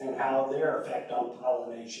wasps and how their effect on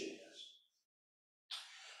pollination is.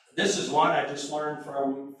 This is one I just learned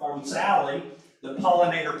from Sally, the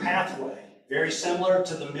pollinator pathway. Very similar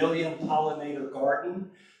to the 1 Million Pollinator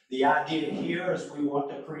Garden. The idea here is we want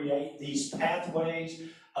to create these pathways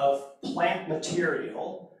of plant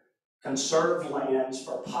material, conserve lands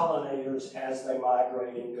for pollinators as they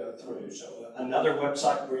migrate and go through. So another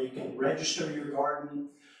website where you can register your garden,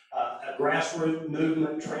 a grassroots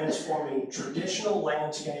movement transforming traditional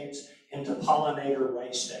landscapes into pollinator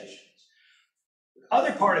way stations. The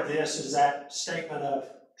other part of this is that statement of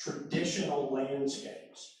traditional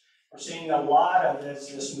landscapes. We're seeing a lot of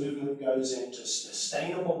this movement goes into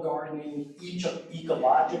sustainable gardening,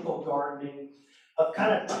 ecological gardening, of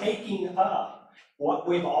kind of taking up what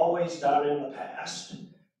we've always done in the past.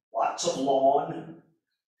 Lots of lawn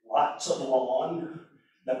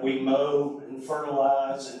that we mow and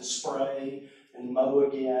fertilize and spray and mow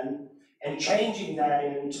again, and changing that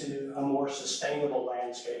into a more sustainable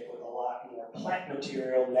landscape with a lot more plant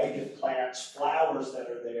material, native plants, flowers that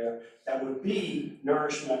are there that would be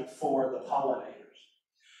nourishment for the pollinators.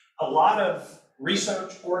 A lot of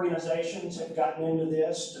research organizations have gotten into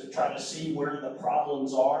this to try to see where the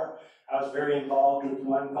problems are. I was very involved with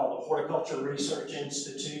one called the Horticulture Research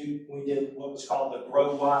Institute. We did what was called the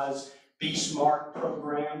GrowWise Be Smart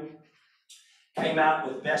program. Came out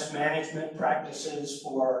with best management practices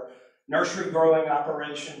for nursery growing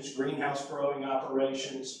operations, greenhouse growing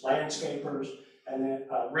operations, landscapers, and then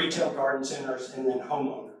retail garden centers, and then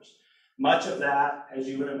homeowners. Much of that, as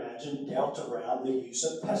you would imagine, dealt around the use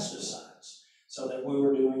of pesticides, so that we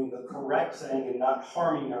were doing the correct thing and not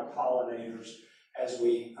harming our pollinators as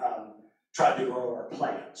we tried to grow our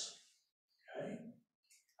plants. Okay?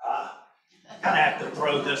 Kind of have to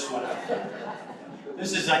throw this one out there.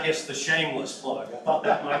 This is, I guess, the shameless plug. I thought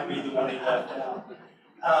that might be the one he left out.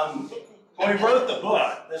 When we wrote the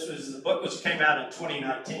book, the book came out in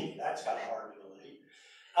 2019. That's kind of hard to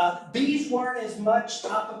believe. Bees weren't as much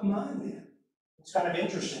top of mind then. It's kind of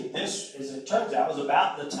interesting. This, as it turns out, was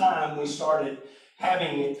about the time we started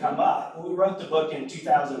having it come up. We wrote the book in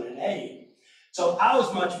 2008. So I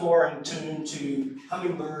was much more in tune to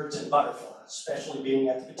hummingbirds and butterflies, especially being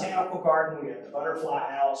at the botanical garden. We had the butterfly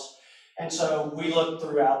house. And so we looked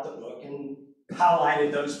throughout the book and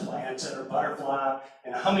highlighted those plants that are butterfly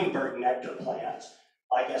and hummingbird nectar plants.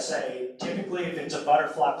 Like I say, typically if it's a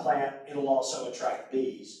butterfly plant, it'll also attract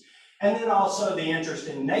bees. And then also the interest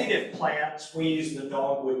in native plants, we use the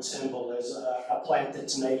dogwood symbol as a plant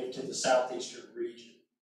that's native to the southeastern region.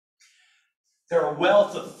 There are a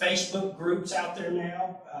wealth of Facebook groups out there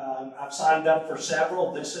now. I've signed up for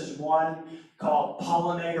several. This is one called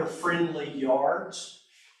Pollinator Friendly Yards.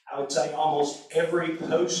 I would say almost every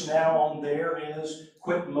post now on there is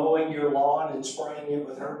quit mowing your lawn and spraying it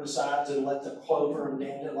with herbicides and let the clover and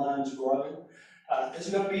dandelions grow. This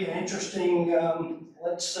is going to be an interesting,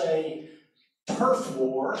 let's say, turf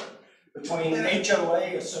war between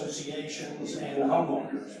HOA associations and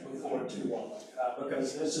homeowners before too long,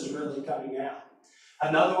 because this is really coming out.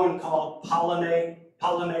 Another one called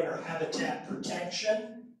Pollinator Habitat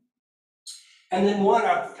Protection. And then one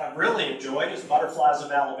I've really enjoyed is Butterflies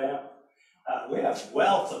of Alabama. We have a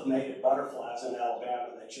wealth of native butterflies in Alabama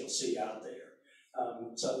that you'll see out there.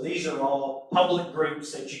 So these are all public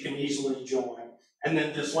groups that you can easily join. And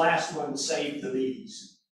then this last one, Save the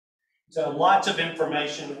Bees. So lots of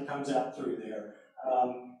information that comes out through there.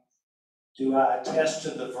 Do I attest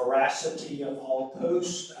to the veracity of all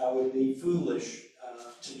posts? I would be foolish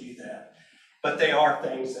to do that. But they are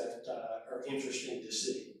things that are interesting to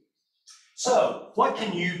see. So what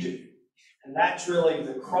can you do? And that's really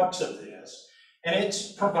the crux of this. And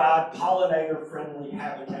it's provide pollinator-friendly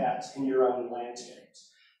habitats in your own landscapes.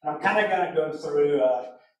 And I'm kind of going to go through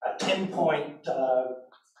a 10-point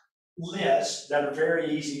list that are very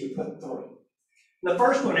easy to put through. The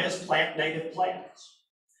first one is plant native plants.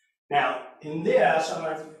 Now, in this, I'm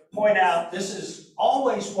going to point out this is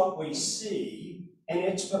always what we see, and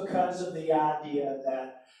it's because of the idea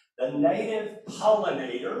that the native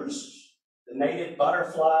pollinators, the native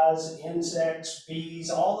butterflies, insects, bees,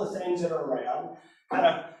 all the things that are around, kind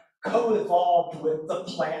of co-evolved with the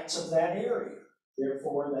plants of that area.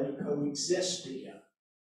 Therefore, they coexist together.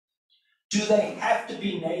 Do they have to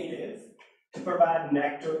be native to provide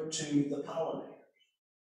nectar to the pollinators?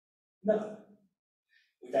 No.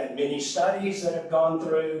 We've had many studies that have gone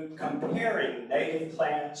through comparing native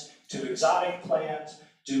plants to exotic plants.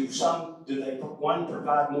 Do one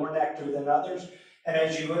provide more nectar than others? And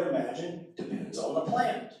as you would imagine, depends on the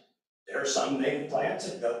plant. There are some native plants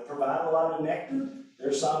that don't provide a lot of nectar. There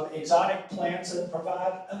are some exotic plants that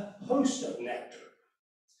provide a host of nectar.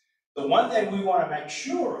 The one thing we want to make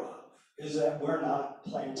sure of is that we're not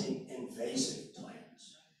planting invasive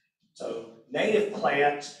plants. So native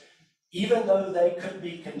plants, even though they could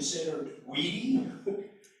be considered weedy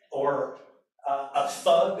or a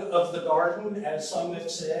thug of the garden, as some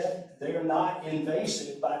have said, they're not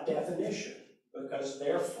invasive by definition because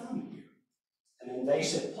they're from here. An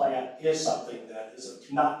invasive plant is something that is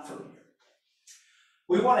not from here.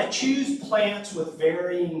 We want to choose plants with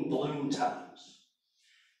varying bloom times.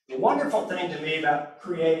 The wonderful thing to me about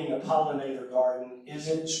creating a pollinator garden is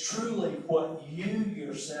it's truly what you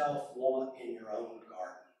yourself want in your own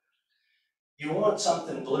garden. You want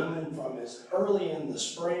something blooming from as early in the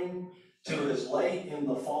spring to as late in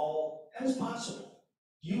the fall as possible.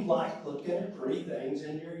 You like looking at pretty things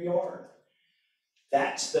in your yard.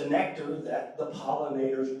 That's the nectar that the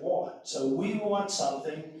pollinators want. So we want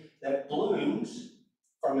something that blooms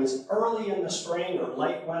from as early in the spring or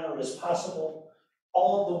late winter as possible,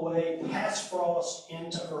 all the way past frost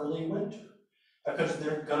into early winter, because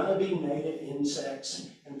there are going to be native insects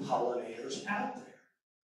and pollinators out there.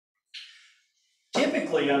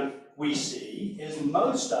 Typically, we see is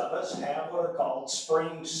most of us have what are called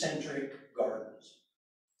spring-centric gardens.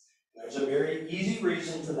 There's a very easy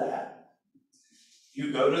reason for that.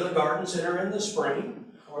 You go to the garden center in the spring,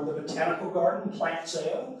 or the botanical garden plant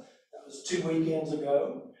sale, that was 2 weekends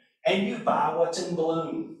ago, and you buy what's in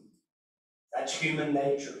bloom. That's human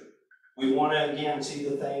nature. We want to, again, see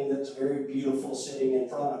the thing that's very beautiful sitting in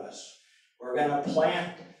front of us. We're going to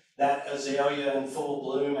plant that azalea in full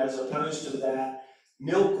bloom as opposed to that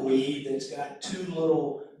milkweed that's got 2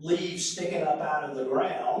 little leaves sticking up out of the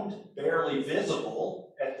ground, barely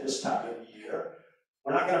visible at this time of year.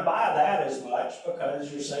 We're not gonna buy that as much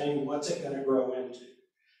because you're saying, what's it gonna grow into?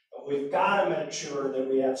 But we've gotta make sure that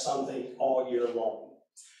we have something all year long.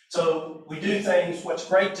 So we do things, what's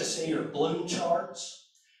great to see are bloom charts,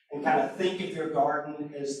 and kind of think of your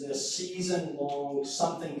garden as this season-long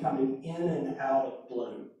something coming in and out of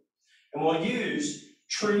bloom. And we'll use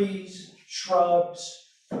trees, shrubs,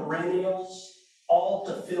 perennials, all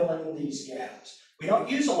to fill in these gaps. We don't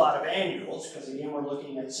use a lot of annuals, because again, we're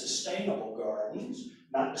looking at sustainable gardens.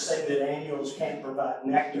 Not to say that annuals can't provide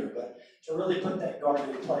nectar, but to really put that garden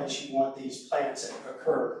in place, you want these plants that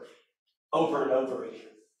occur over and over again.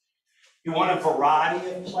 You want a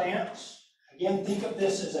variety of plants. Again, think of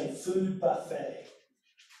this as a food buffet.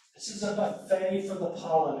 This is a buffet for the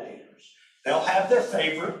pollinators. They'll have their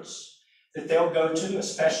favorites that they'll go to,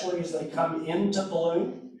 especially as they come into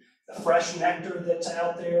bloom. The fresh nectar that's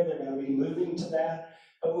out there, they're going to be moving to that.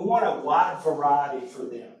 But we want a wide variety for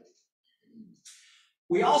them.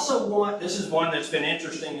 We also want, this is one that's been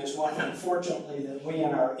interesting, is one unfortunately that we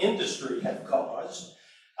in our industry have caused.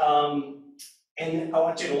 And I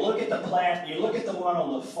want you to look at the plant, you look at the one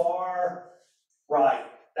on the far right,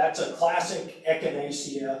 that's a classic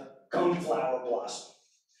Echinacea coneflower blossom.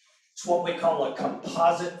 It's what we call a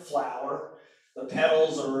composite flower. The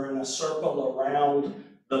petals are in a circle around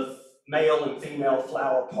the male and female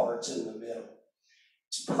flower parts in the middle.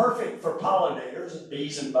 It's perfect for pollinators,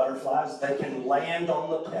 bees and butterflies. They can land on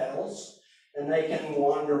the petals and they can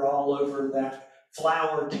wander all over that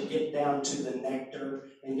flower to get down to the nectar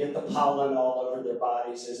and get the pollen all over their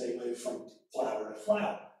bodies as they move from flower to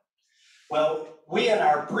flower. Well, we in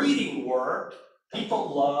our breeding work,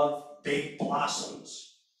 people love big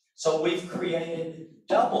blossoms. So we've created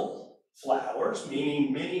double flowers,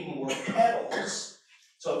 meaning many more petals.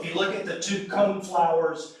 So if you look at the two cone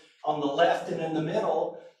flowers on the left and in the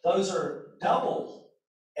middle, those are double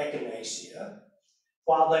Echinacea.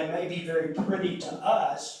 While they may be very pretty to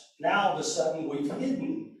us, now all of a sudden we've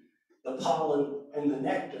hidden the pollen and the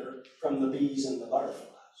nectar from the bees and the butterflies.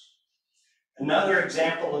 Another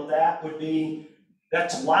example of that would be,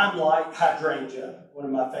 that's limelight hydrangea, one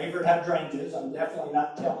of my favorite hydrangeas. I'm definitely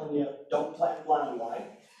not telling you don't plant limelight.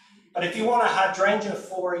 But if you want a hydrangea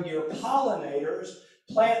for your pollinators,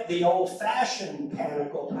 plant the old-fashioned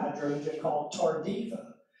panicled hydrangea called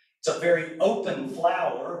tardiva. It's a very open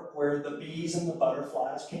flower where the bees and the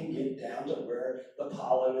butterflies can get down to where the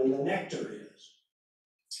pollen and the nectar is.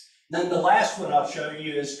 Then the last one I'll show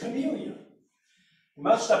you is camellia.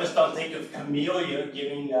 Most of us don't think of camellia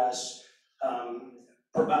giving us,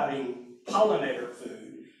 providing pollinator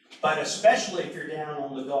food, but especially if you're down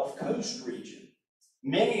on the Gulf Coast region,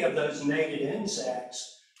 many of those native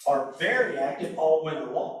insects are very active all winter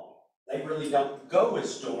long. They really don't go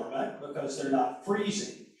as dormant because they're not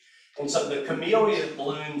freezing. And so the camellia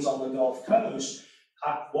blooms on the Gulf Coast.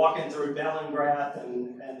 I'm walking through Bellingrath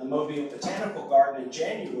and the Mobile Botanical Garden in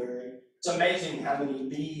January. It's amazing how many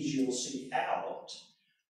bees you'll see out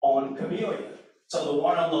on camellia. So the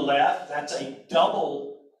one on the left, that's a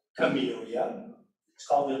double camellia. It's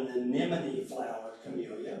called an anemone flower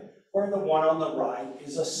camellia, where the one on the right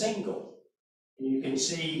is a single. And you can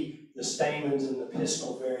see the stamens and the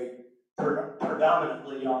pistil very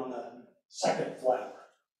predominantly on the second flower.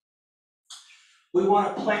 We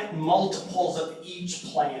want to plant multiples of each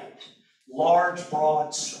plant, large,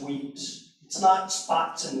 broad sweeps. It's not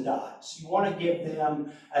spots and dots. You want to give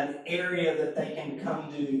them an area that they can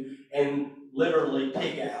come to and literally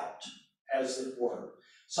pick out, as it were.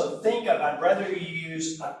 So think of, I'd rather you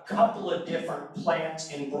use a couple of different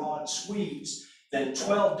plants in broad sweeps than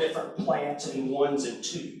 12 different plants in ones and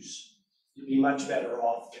twos. You'd be much better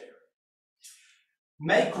off there.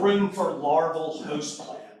 Make room for larval host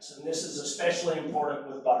plants, and this is especially important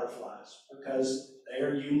with butterflies because they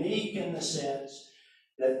are unique in the sense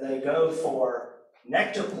that they go for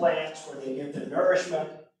nectar plants where they get their nourishment,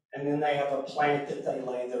 and then they have a plant that they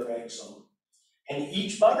lay their eggs on. And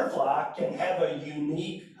each butterfly can have a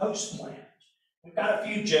unique host plant. We've got a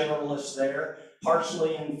few generalists there,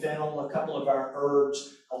 parsley and fennel, a couple of our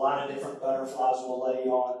herbs, a lot of different butterflies will lay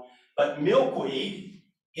on. But milkweed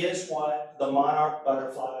is what the monarch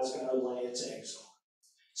butterfly is going to lay its eggs on.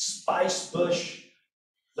 Spice bush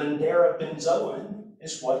Lindera benzoin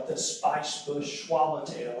is what the spice bush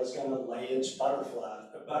swallowtail is going to lay its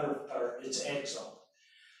its eggs on.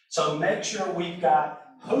 So make sure we've got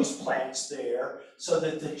host plants there so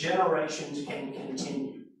that the generations can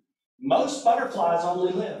continue. Most butterflies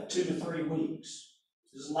only live 2 to 3 weeks.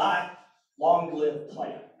 This is not long-lived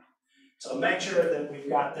plant. So make sure that we've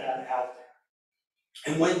got that out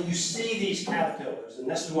there. And when you see these caterpillars, and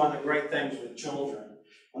this is one of the great things with children,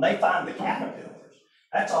 when they find the caterpillars,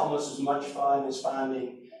 That's almost as much fun as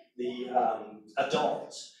finding the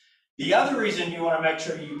adults. The other reason you want to make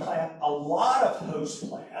sure you plant a lot of host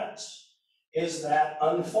plants is that,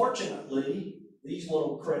 unfortunately, these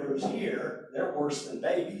little critters here, they're worse than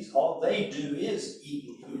babies. All they do is eat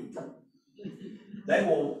and poop. They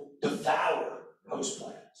will devour host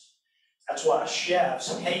plants. That's why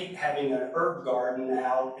chefs hate having an herb garden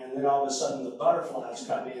out and then all of a sudden the butterflies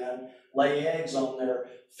come in, lay eggs on their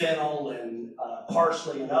fennel and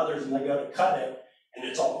parsley and others, and they go to cut it and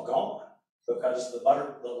it's all gone because the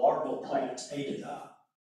larval plants ate it up.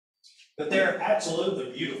 But they're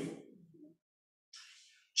absolutely beautiful.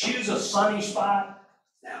 Choose a sunny spot.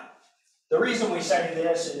 Now, the reason we say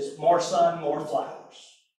this is more sun, more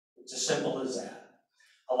flowers. It's as simple as that.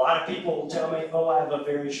 A lot of people will tell me, oh, I have a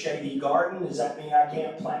very shady garden. Does that mean I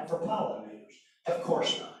can't plant for pollinators? Of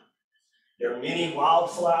course not. There are many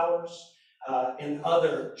wildflowers and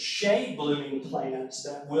other shade-blooming plants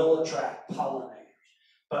that will attract pollinators.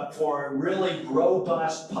 But for a really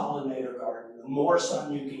robust pollinator garden, the more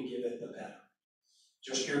sun you can give it, the better.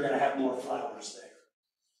 Just you're going to have more flowers there.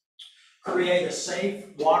 Create a safe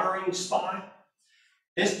watering spot.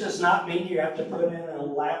 This does not mean you have to put in an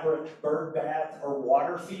elaborate bird bath or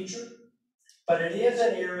water feature, but it is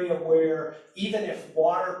an area where even if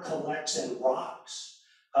water collects in rocks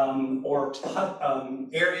or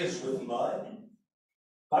areas with mud,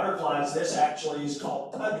 butterflies, this actually is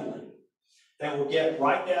called puddling. They will get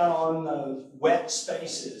right down on the wet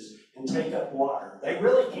spaces and take up water. They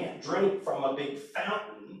really can't drink from a big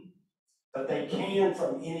fountain, but they can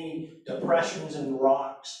from any depressions in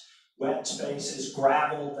rocks, wet spaces,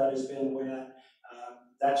 gravel that has been wet.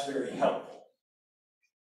 That's very helpful.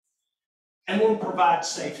 And then provide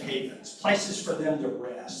safe havens, places for them to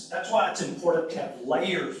rest. That's why it's important to have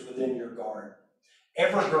layers within your garden.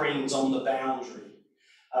 Evergreens on the boundary.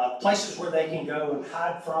 Places where they can go and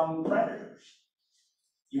hide from predators.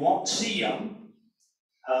 You won't see them.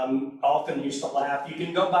 Often used to laugh. You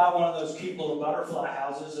can go buy one of those cute little butterfly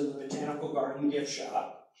houses in the botanical garden gift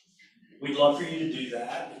shop. We'd love for you to do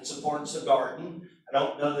that. It supports the garden. I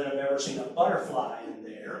don't know that I've ever seen a butterfly in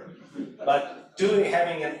there, but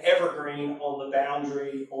having an evergreen on the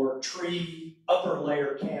boundary or tree upper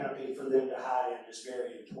layer canopy for them to hide in is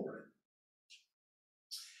very important.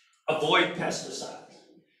 Avoid pesticides.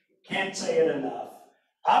 Can't say it enough.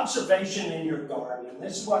 Observation in your garden, and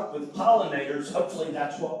this is what with pollinators, hopefully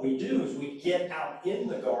that's what we do, is we get out in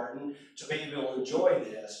the garden to be able to enjoy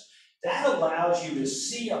this. That allows you to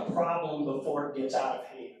see a problem before it gets out of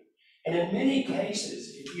hand. And in many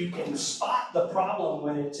cases, if you can spot the problem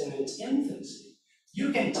when it's in its infancy,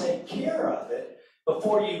 you can take care of it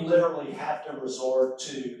before you literally have to resort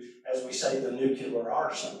to, as we say, the nuclear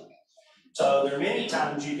arsenal. So there are many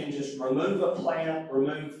times you can just remove a plant,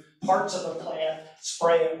 remove parts of a plant,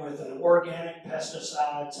 spray it with an organic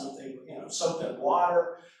pesticide, something, soap and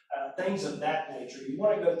water, things of that nature. You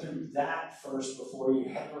want to go through that first before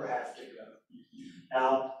you ever have to go.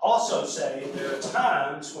 Now, also say there are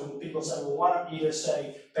times when people say, well, why don't you just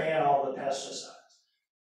say ban all the pesticides?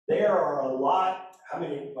 There are a lot,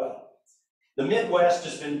 the Midwest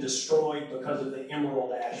has been destroyed because of the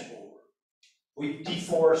emerald ash borer. We've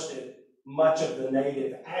deforested much of the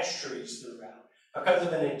native ash trees throughout because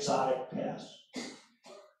of an exotic pest.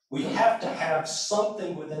 We have to have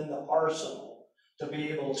something within the arsenal to be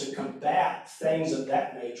able to combat things of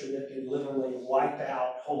that nature that can literally wipe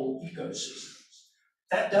out whole ecosystems.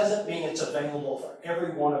 That doesn't mean it's available for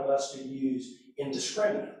every one of us to use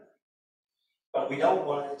indiscriminately. But we don't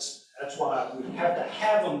want it, that's why we have to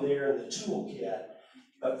have them there in the toolkit,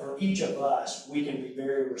 but for each of us, we can be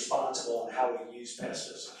very responsible in how we use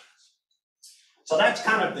pesticides. So that's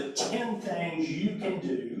kind of the 10 things you can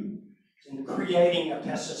do in creating a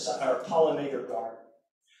pesticide or pollinator garden.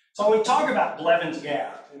 So when we talk about Blevin's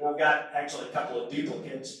Gap, and I've got actually a couple of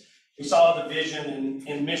duplicates, we saw the vision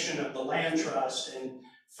and mission of the Land Trust, and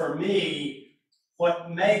for me,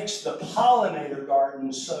 what makes the pollinator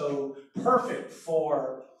garden so perfect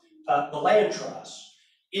for the Land Trust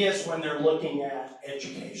is when they're looking at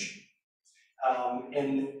education.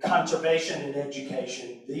 And conservation and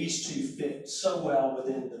education, these two fit so well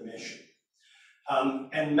within the mission.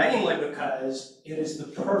 And mainly because it is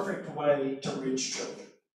the perfect way to reach children.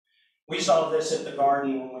 We saw this at the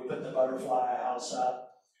garden when we put the butterfly house up.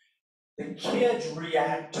 The kids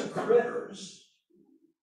react to critters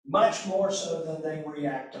much more so than they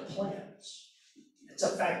react to plants. It's a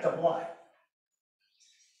fact of life.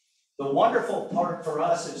 The wonderful part for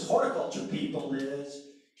us as horticulture people is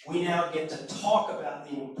we now get to talk about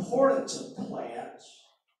the importance of plants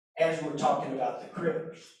as we're talking about the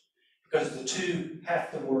critters, because the two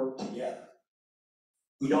have to work together.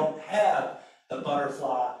 We don't have the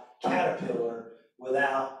butterfly caterpillar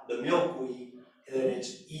without the milkweed that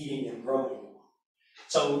it's eating and growing on.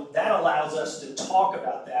 So that allows us to talk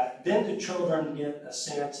about that. Then the children get a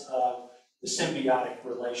sense of the symbiotic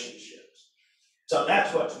relationships. So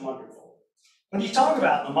that's what's wonderful. When you talk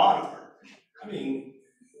about the monarch, I mean,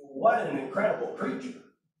 what an incredible creature.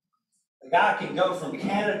 The guy can go from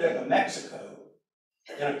Canada to Mexico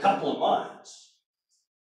in a couple of months.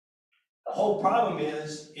 The whole problem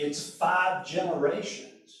is it's 5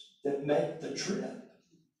 generations that make the trip.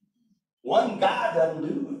 One guy doesn't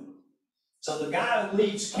do it. So the guy who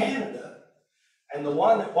leaves Canada and the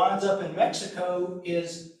one that winds up in Mexico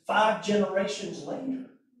is 5 generations later.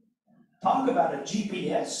 Talk about a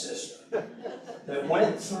GPS system that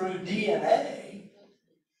went through DNA,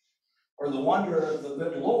 or the wonder of the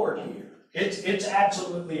good Lord here. It's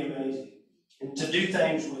absolutely amazing. And to do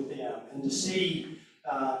things with them and to see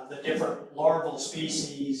the different larval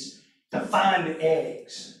species, to find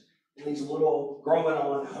eggs, these little growing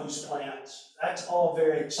on host plants, that's all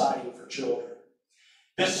very exciting for children.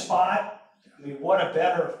 This spot, I mean, what a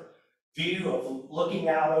better view of looking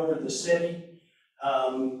out over the city,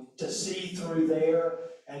 to see through there,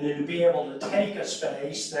 and then to be able to take a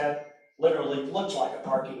space that literally looks like a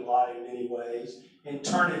parking lot in many ways and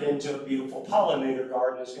turn it into a beautiful pollinator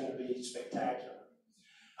garden is going to be spectacular.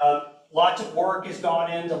 Lots of work has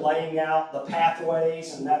gone into laying out the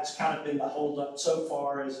pathways, and that's kind of been the holdup so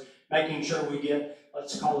far, is making sure we get,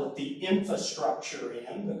 let's call it the infrastructure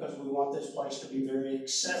in, because we want this place to be very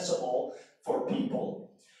accessible for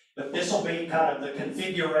people. But this will be kind of the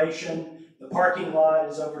configuration. The parking lot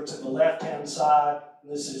is over to the left-hand side.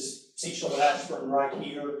 This is Cecil Ashburn right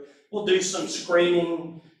here. We'll do some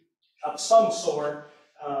screening of some sort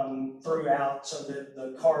throughout so that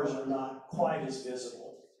the cars are not quite as visible.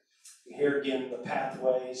 Here again, the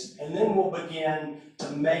pathways, and then we'll begin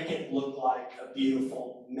to make it look like a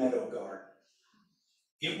beautiful meadow garden.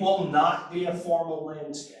 It will not be a formal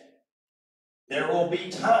landscape. There will be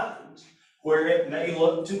times where it may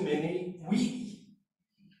look to many weedy.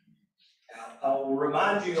 Now, I'll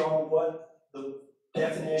remind you on what the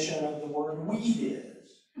definition of the word weed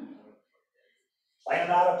is. Plant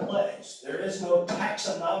out of place. There is no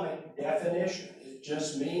taxonomic definition. It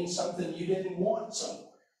just means something you didn't want somewhere.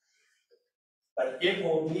 But it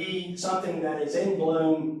will be something that is in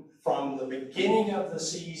bloom from the beginning of the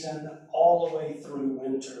season all the way through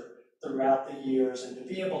winter, throughout the years, and to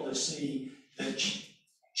be able to see the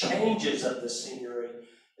changes of the scenery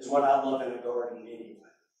is what I love in a garden anyway.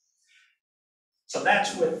 So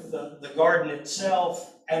that's with the garden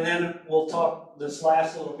itself, and then we'll talk this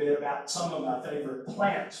last little bit about some of my favorite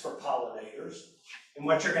plants for pollinators. And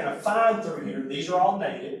what you're going to find through here, these are all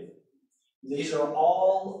native. These are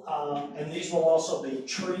all, and these will also be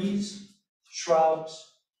trees,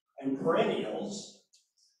 shrubs, and perennials.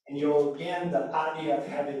 And you'll, again, the idea of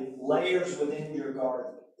having layers within your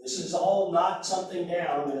garden. This is all not something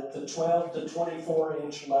down at the 12 to 24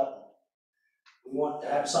 inch level. We want to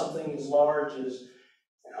have something as large as,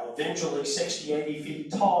 eventually 60, 80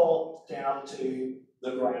 feet tall down to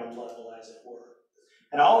the ground level, as it were.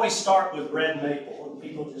 And I always start with red maple, and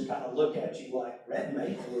people just kind of look at you like, red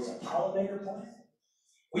maple is a pollinator plant?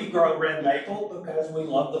 We grow red maple because we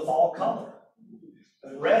love the fall color.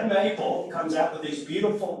 But red maple comes out with these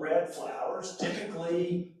beautiful red flowers,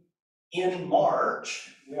 typically in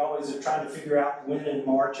March. We always are trying to figure out when in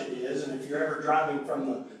March it is, and if you're ever driving from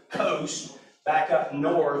the coast back up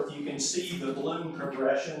north, you can see the bloom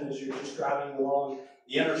progression as you're just driving along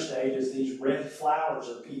the interstate as these red flowers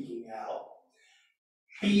are peeking out.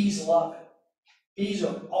 Bees love it. Bees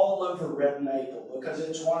are all over red maple because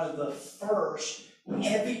it's one of the first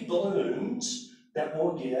heavy blooms that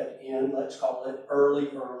we'll get in, let's call it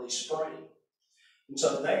early spring. And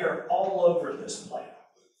so they are all over this plant.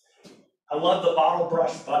 I love the bottle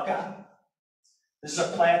brush buckeye. This is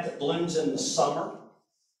a plant that blooms in the summer.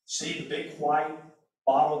 See the big white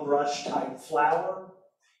bottle brush type flower?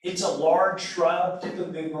 It's a large shrub,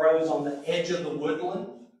 typically grows on the edge of the woodland.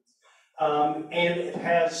 And it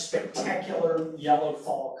has spectacular yellow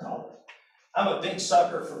fall color. I'm a big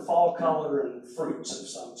sucker for fall color and fruits of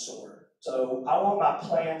some sort. So I want my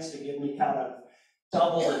plants to give me kind of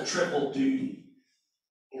double and triple duty.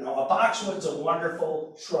 A boxwood's a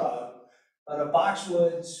wonderful shrub, but a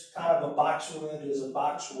boxwood's kind of a boxwood is a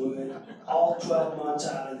boxwood all 12 months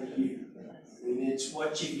out of the year. I mean, it's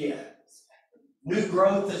what you get. New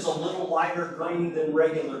growth is a little lighter green than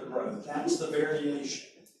regular growth. That's the variation.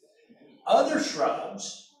 Other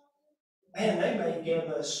shrubs, man, they may give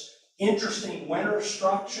us interesting winter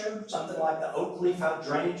structure, something like the oak leaf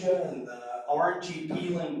hydrangea and the orangey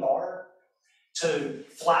peeling bark. to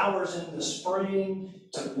flowers in the spring,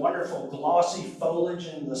 to wonderful glossy foliage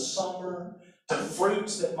in the summer, to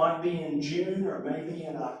fruits that might be in June or maybe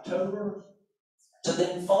in October, to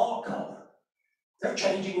then fall color. They're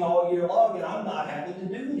changing all year long and I'm not having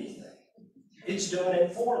to do anything. It's doing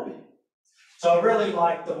it for me. So I really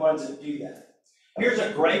like the ones that do that. Here's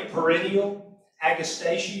a great perennial,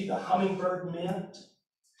 Agastaceae, the hummingbird mint.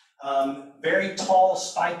 Very tall,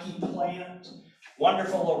 spiky plant,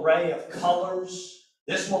 wonderful array of colors.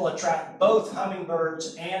 This will attract both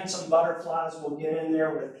hummingbirds and some butterflies will get in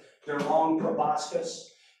there with their long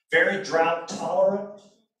proboscis. Very drought tolerant,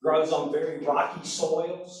 grows on very rocky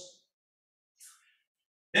soils.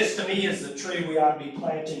 This to me is the tree we ought to be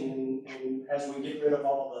planting as we get rid of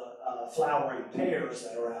all the flowering pears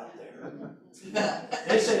that are out there.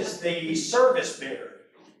 This is the serviceberry,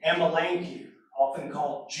 Amelanchier, often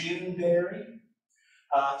called Juneberry.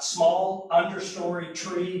 Small understory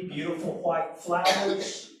tree, beautiful white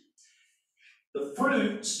flowers. The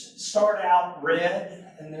fruits start out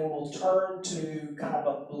red and then will turn to kind of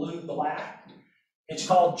a blue-black. It's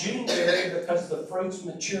called Juneberry because the fruits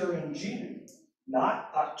mature in June, not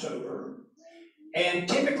October. And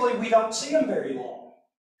typically we don't see them very long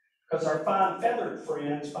because our fine feathered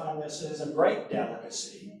friends find this as a great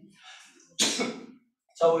delicacy.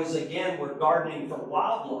 So as again, we're gardening for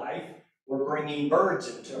wildlife, we're bringing birds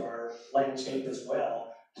into our landscape as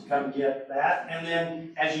well to come get that. And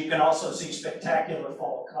then, as you can also see, spectacular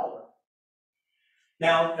fall color.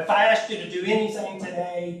 Now, if I asked you to do anything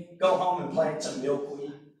today, go home and plant some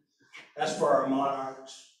milkweed. That's for our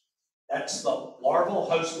monarchs. That's the larval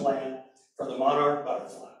host plant for the monarch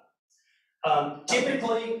butterfly.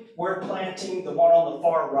 Typically, we're planting the one on the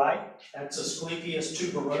far right. That's Asclepias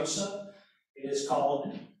tuberosa. It is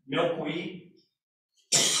called milkweed.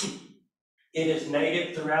 It is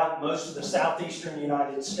native throughout most of the southeastern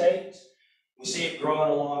United States. We see it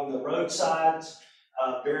growing along the roadsides,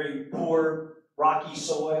 very poor, rocky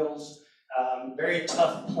soils, very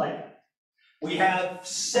tough plant. We have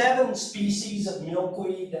 7 species of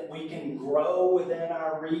milkweed that we can grow within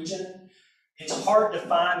our region. It's hard to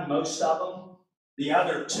find most of them. The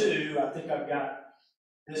other 2, I think I've got,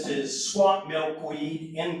 this is swamp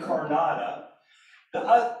milkweed incarnata.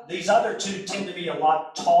 These other 2 tend to be a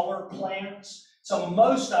lot taller plants, so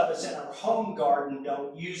most of us in our home garden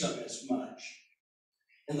don't use them as much.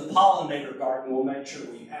 In the pollinator garden, we'll make sure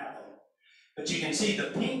we have them. But you can see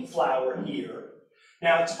the pink flower here.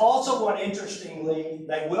 Now, it's also one, interestingly,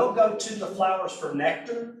 they will go to the flowers for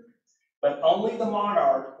nectar, but only the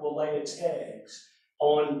monarch will lay its eggs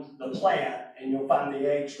on the plant, and you'll find the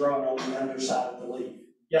eggs growing on the underside of the leaf.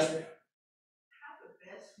 Yes, ma'am? How to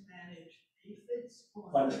best manage aphids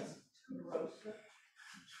Wonderful. on tuberosa?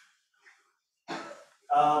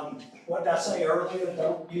 What did I say earlier?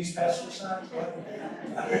 Don't use pesticides?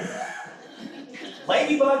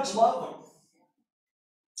 Ladybugs love them.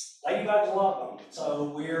 Ladybugs love them.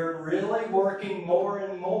 So we're really working more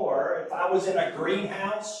and more. If I was in a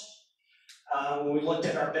greenhouse, when we looked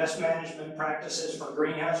at our best management practices for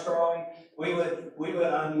greenhouse growing, we would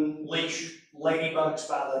unleash ladybugs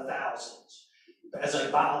by the thousands as a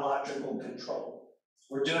biological control.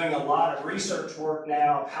 We're doing a lot of research work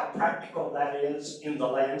now of how practical that is in the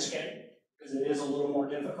landscape, because it is a little more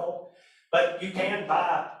difficult. But you can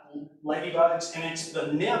buy ladybugs, and it's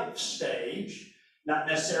the nymph stage, not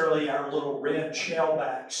necessarily our little red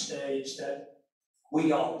shellback stage that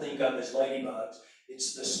we all think of as ladybugs.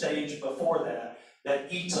 It's the stage before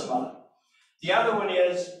that eats them up. The other one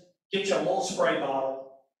is, get you a little spray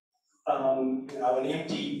bottle, an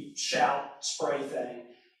empty shout spray thing.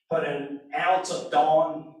 Put an ounce of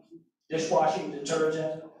Dawn dishwashing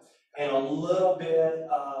detergent and a little bit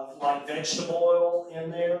of like vegetable oil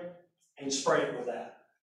in there and spray it with that.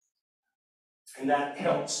 And that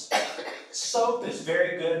helps. Soap is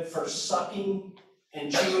very good for sucking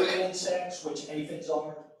and chewing insects, which aphids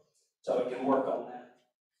are, so it can work on that.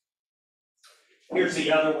 Here's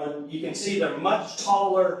the other one. You can see they're much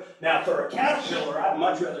taller. Now for a caterpillar, I'd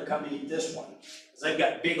much rather come eat this one, because they've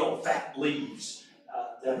got big old fat leaves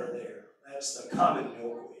that are there. That's the common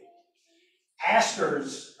milkweed.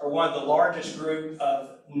 Asters are one of the largest group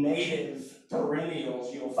of native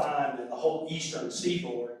perennials you'll find in the whole eastern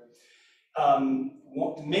seaboard.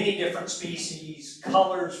 Many different species,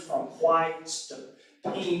 colors from whites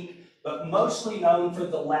to pink, but mostly known for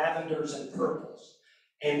the lavenders and purples,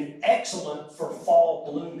 and excellent for fall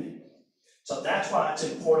blooming. So that's why it's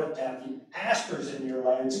important to have asters in your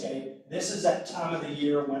landscape. This is that time of the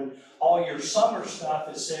year when all your summer stuff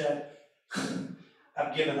is said,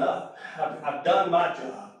 I've given up, I've done my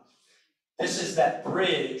job. This is that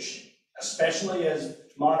bridge, especially as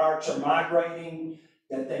monarchs are migrating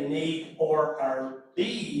that they need, or our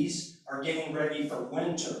bees are getting ready for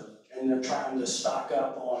winter and they're trying to stock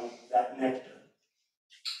up on that nectar.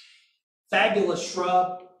 Fabulous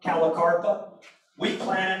shrub, Calocarpa. We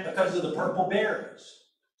plant it because of the purple berries.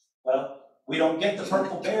 Well, we don't get the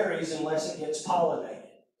purple berries unless it gets pollinated.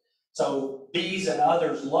 So bees and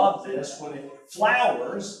others love this. When it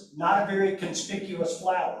flowers, not a very conspicuous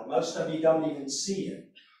flower. Most of you don't even see it.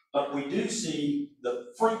 But we do see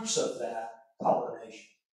the fruits of that pollination.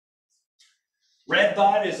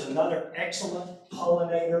 Redbud is another excellent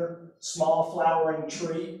pollinator, small flowering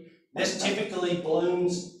tree. This typically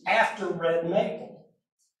blooms after red maple.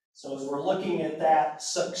 So as we're looking at that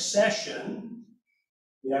succession,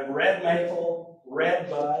 we have red maple,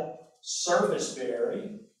 redbud,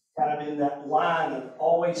 serviceberry, kind of in that line of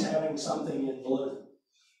always having something in bloom.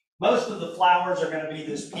 Most of the flowers are going to be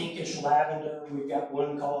this pinkish lavender. We've got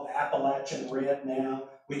one called Appalachian red now.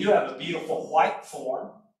 We do have a beautiful white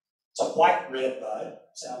form. It's a white redbud.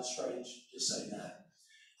 Sounds strange to say that.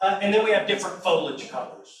 And then we have different foliage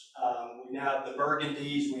colors. We now have the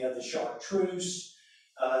burgundies, we have the chartreuse,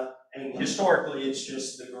 and historically it's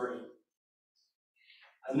just the green.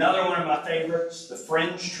 Another one of my favorites, the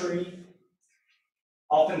fringe tree,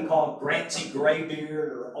 often called Grancy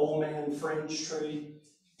graybeard or old man fringe tree.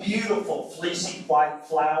 Beautiful fleecy white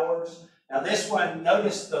flowers. Now this one,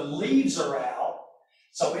 notice the leaves are out,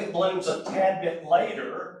 so it blooms a tad bit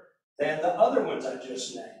later than the other ones I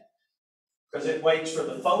just named, because it waits for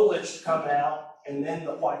the foliage to come out and then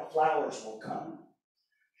the white flowers will come.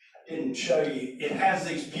 I didn't show you, it has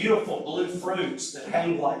these beautiful blue fruits that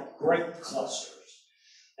hang like grape clusters.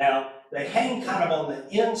 Now, they hang kind of on the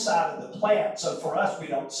inside of the plant, so for us we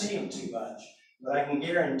don't see them too much, but I can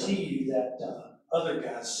guarantee you that other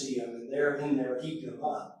guys see them and they're in there eating them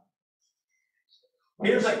up.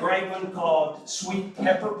 Here's a great one called sweet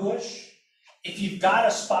pepper bush. If you've got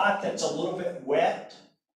a spot that's a little bit wet,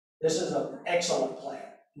 this is an excellent plant.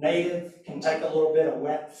 Native, can take a little bit of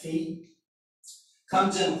wet feed.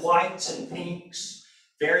 Comes in whites and pinks,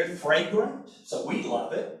 very fragrant, so we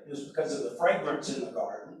love it just because of the fragrance in the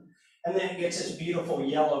garden. And then it gets this beautiful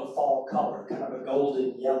yellow fall color, kind of a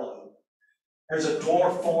golden yellow. There's a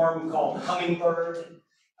dwarf form called hummingbird,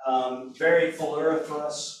 very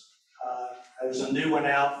floriferous. There's a new one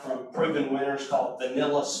out from Proven Winners called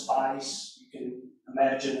Vanilla Spice. You can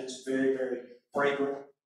imagine it's very, very fragrant.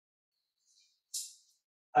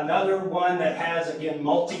 Another one that has, again,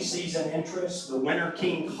 multi-season interest, the Winter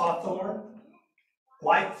King hawthorn.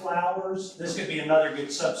 White flowers, this could be another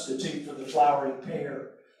good substitute for the flowering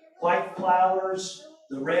pear. White flowers,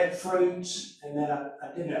 the red fruits, and then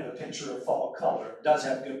I didn't have a picture of fall color. It does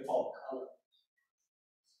have good fall color.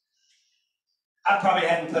 I probably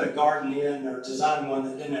hadn't put a garden in or designed one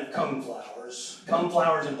that didn't have coneflowers.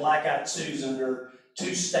 Coneflowers and black-eyed Susan are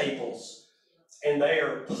two staples, and they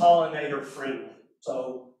are pollinator friendly.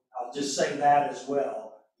 So I'll just say that as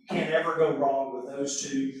well. You can't ever go wrong with those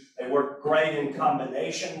two. They work great in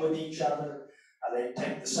combination with each other. They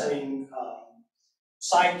take the same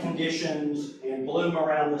site conditions and bloom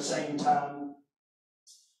around the same time.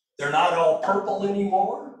 They're not all purple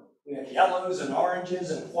anymore. We have yellows and oranges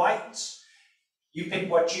and whites. You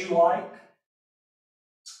pick what you like.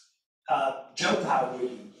 Jokai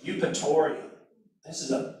weed, Eupatorium. This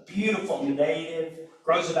is a beautiful native,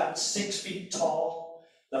 grows about 6 feet tall.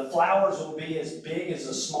 The flowers will be as big as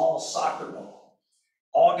a small soccer ball,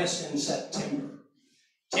 August and September.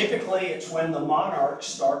 Typically, it's when the monarchs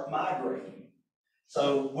start migrating.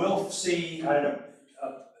 So we'll see, I had a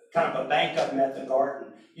kind of a bank of them at the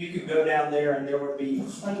garden. You could go down there and there would be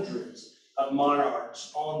hundreds of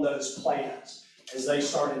monarchs on those plants as they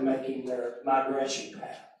started making their migration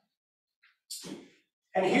path.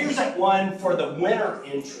 And here's that one for the winter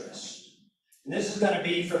interest. And this is going to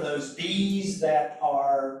be for those bees that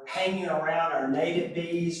are hanging around, our native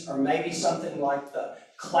bees, or maybe something like the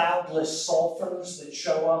cloudless sulfurs that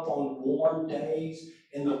show up on warm days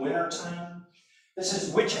in the wintertime. This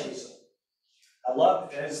is witch hazel. I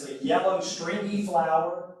love it. It has the yellow stringy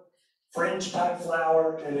flower, fringe type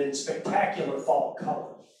flower, and then spectacular fall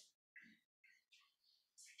color.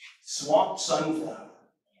 Swamp sunflower.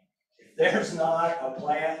 If there's not a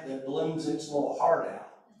plant that blooms its little heart out,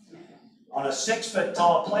 on a 6 foot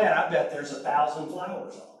tall plant, I bet there's 1,000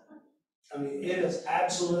 flowers on it. I mean, it is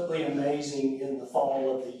absolutely amazing in the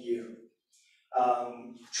fall of the year.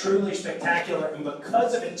 Truly spectacular, and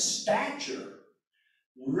because of its stature,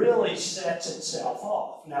 really sets itself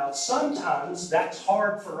off. Now, sometimes that's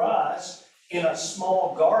hard for us in a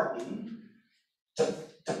small garden to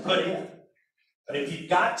put in. But if you've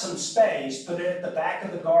got some space, put it at the back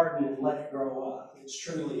of the garden and let it grow up. It's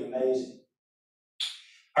truly amazing.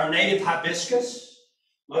 Our native hibiscus,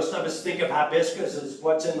 most of us think of hibiscus as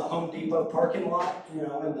what's in the Home Depot parking lot, you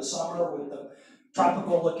know, in the summer with the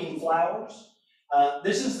tropical looking flowers.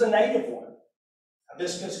 This is the native one,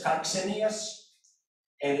 Hibiscus coccineus,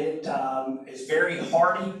 and it is very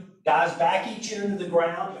hardy, dies back each year into the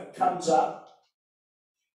ground, but comes up.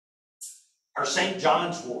 Our St.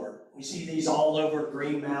 John's wort, we see these all over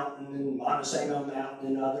Green Mountain and Montesano Mountain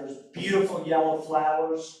and others. Beautiful yellow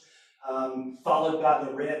flowers, followed by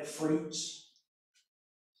the red fruits.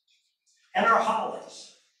 And our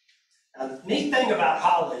hollies. Now, the neat thing about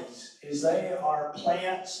hollies is they are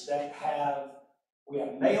plants that we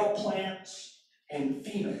have male plants and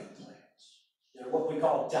female plants. They're what we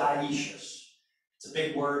call dioecious. It's a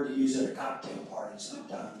big word to use at a cocktail party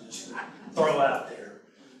sometimes, just to throw out there.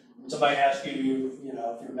 Somebody asks you, you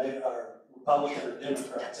know, if you're Republican or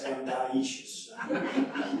Democrat, say I'm dioecious.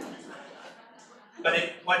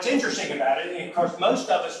 But what's interesting about it, and of course most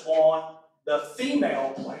of us want the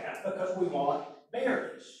female plant because we want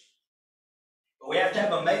berries. But we have to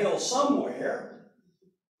have a male somewhere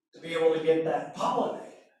to be able to get that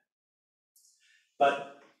pollinated.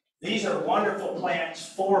 But these are wonderful plants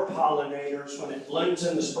for pollinators. When it blooms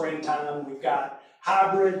in the springtime, we've got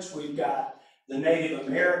hybrids, we've got the Native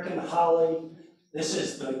American holly. This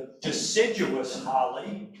is the deciduous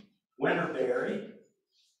holly, winterberry,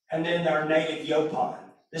 and then our native yaupon.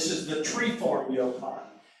 This is the tree-form yaupon.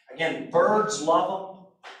 Again, birds love them,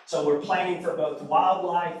 so we're planting for both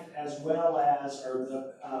wildlife as well as, or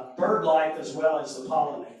the bird life as well as the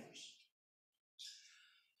pollinators.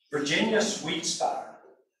 Virginia sweetspire.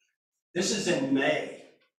 This is in May.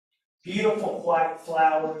 Beautiful white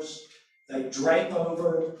flowers. They drape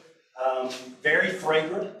over, very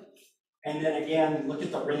fragrant. And then again, look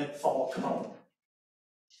at the red fall color.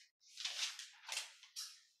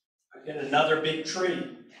 Again, another big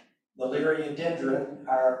tree. The Liriodendron,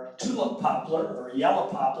 our tulip poplar or yellow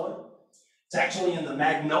poplar. It's actually in the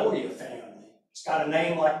magnolia family. It's got a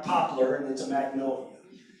name like poplar and it's a magnolia.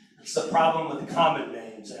 It's the problem with the common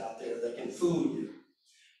names out there. They can fool you.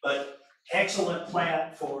 But excellent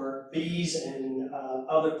plant for bees and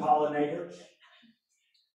other pollinators.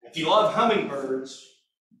 If you love hummingbirds,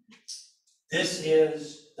 this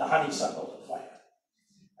is the honeysuckle plant.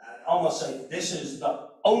 I'd almost say this is the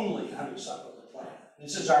only honeysuckle plant.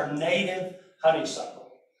 This is our native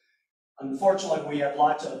honeysuckle. Unfortunately, we have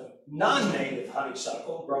lots of non-native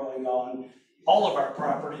honeysuckle growing on all of our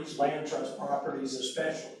properties, land trust properties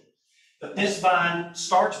especially. But this vine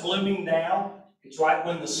starts blooming now. It's right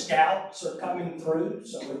when the scouts are coming through,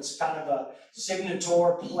 so it's kind of a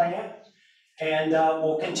signature plant, and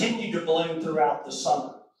will continue to bloom throughout the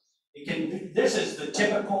summer. This is the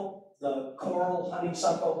typical, the coral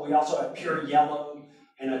honeysuckle. We also have pure yellow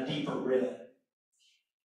and a deeper red.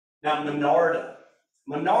 Now, Monarda.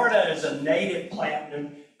 Monarda is a native plant,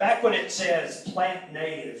 and back when it says plant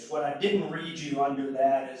natives, what I didn't read you under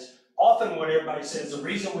that is often what everybody says, the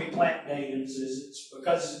reason we plant natives is it's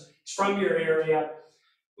because it's from your area.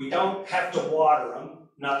 We don't have to water them,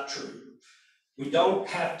 not true. We don't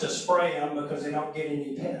have to spray them because they don't get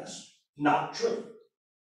any pests, not true.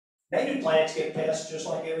 Native plants get pests just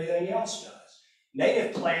like everything else does.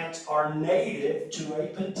 Native plants are native to a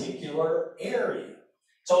particular area.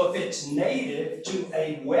 So if it's native to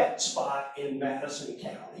a wet spot in Madison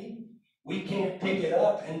County, we can't pick it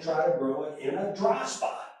up and try to grow it in a dry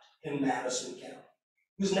spot in Madison County.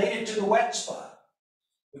 It was native to the wet spot.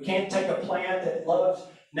 We can't take a plant that loves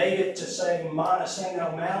native to, say,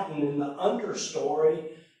 Montesano Mountain in the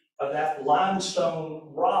understory of that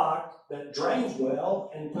limestone rock that drains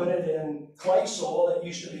well and put it in clay soil that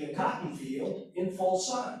used to be a cotton field in full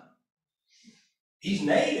sun. He's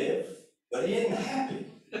native, but he isn't happy.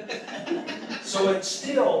 So it's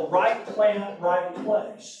still right plant, right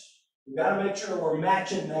place. We've got to make sure we're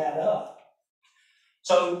matching that up.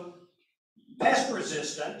 So pest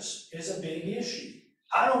resistance is a big issue.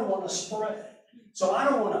 I don't want to spray. So I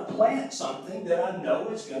don't want to plant something that I know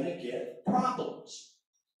is going to get problems.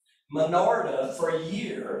 Monarda, for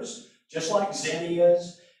years, just like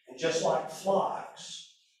zinnias and just like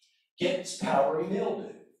phlox, gets powdery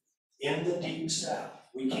mildew in the deep south.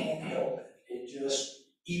 We can't help it. It just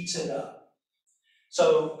eats it up.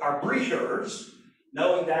 So our breeders,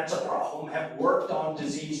 knowing that's a problem, have worked on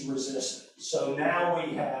disease resistance. So now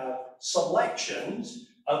we have selections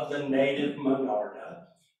of the native Monarda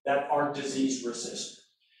that are disease resistant.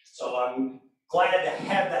 So I'm glad to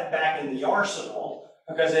have that back in the arsenal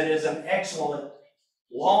because it is an excellent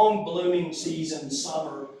long blooming season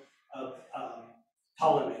summer of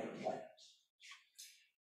pollinator plants.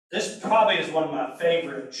 This probably is one of my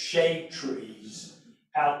favorite shade trees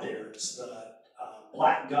out there. It's the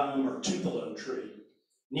black gum or tupelo tree,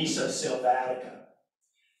 Nisa sylvatica.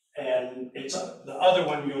 And it's the other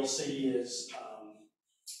one you'll see is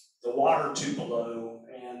the water tupelo,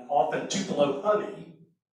 and often tupelo honey.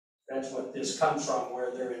 That's what this comes from,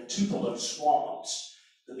 where they're in tupelo swamps.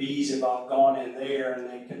 The bees have all gone in there and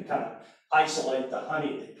they can kind of isolate the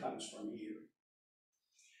honey that comes from here.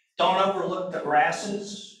 Don't overlook the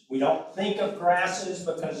grasses. We don't think of grasses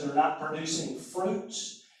because they're not producing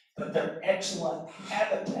fruits, but they're excellent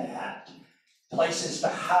habitat, places to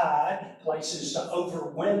hide, places to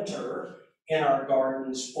overwinter in our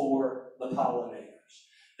gardens for the pollinators.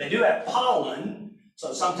 They do have pollen,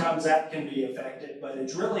 so sometimes that can be affected, but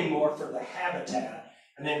it's really more for the habitat.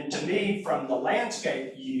 And then to me, from the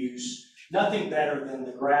landscape use, nothing better than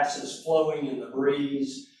the grasses flowing in the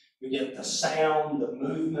breeze. We get the sound, the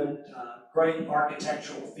movement, great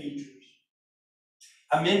architectural features.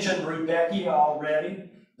 I mentioned Rudbeckia already,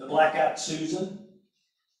 the black-eyed Susan,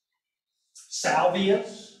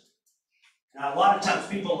 salvias. Now, a lot of times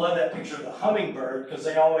people love that picture of the hummingbird because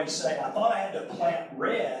they always say, I thought I had to plant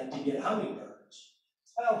red to get hummingbirds.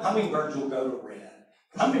 Well, hummingbirds will go to red.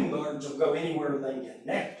 Hummingbirds will go anywhere they get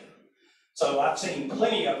nectar. So I've seen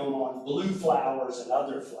plenty of them on blue flowers and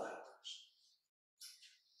other flowers.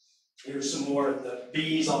 Here's some more of the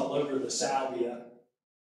bees all over the salvia.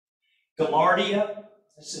 Gaillardia,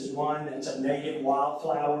 this is one that's a native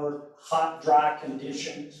wildflower, hot, dry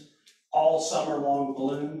conditions, all summer long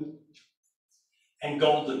bloom. And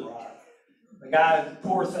goldenrod. The guy, the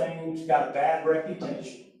poor thing's got a bad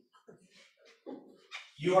reputation.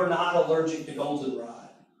 You are not allergic to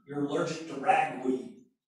goldenrod. You're allergic to ragweed.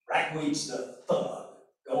 Ragweed's the thug.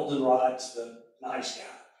 Goldenrod's the nice guy.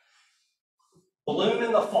 Bloom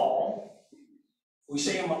in the fall. We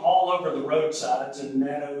see them all over the roadsides and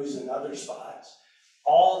meadows and other spots.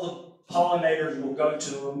 All the pollinators will go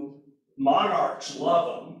to them. Monarchs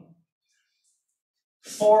love them.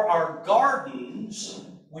 For our gardens,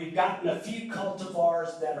 we've gotten a few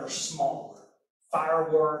cultivars that are smaller,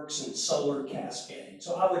 fireworks and solar cascade.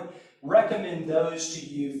 So I would recommend those to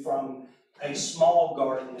you from a small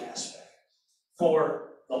garden aspect. For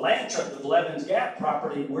the land trust, the Blevin's Gap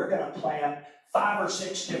property, we're going to plant 5 or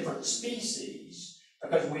 6 different species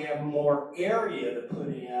because we have more area to put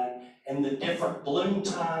in and the different bloom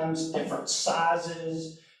times, different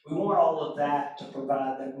sizes. We want all of that to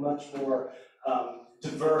provide that much more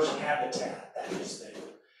diverse habitat that is there.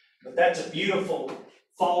 But that's a beautiful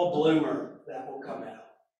fall bloomer that will come out.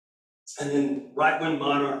 And then right when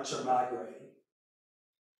monarchs are migrating.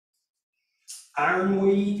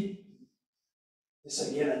 Ironweed, this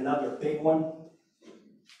again another big one.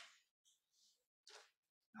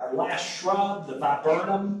 Our last shrub, the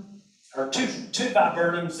viburnum, or two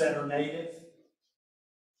viburnums that are native.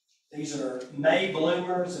 These are May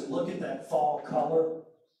bloomers, and look at that fall color.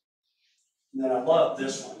 And then I love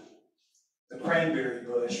this one, the cranberry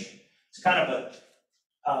bush. It's kind of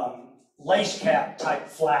a lace cap type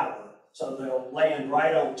flower. So they'll land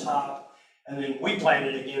right on top. And then we plant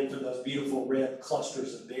it again for those beautiful red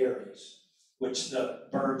clusters of berries, which the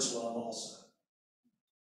birds love also.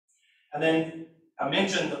 And then I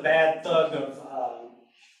mentioned the bad thug of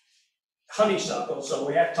honeysuckle, so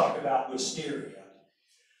we have to talk about wisteria.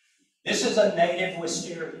 This is a native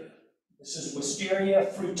wisteria. This is Wisteria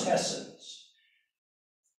frutescens.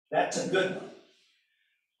 That's a good one.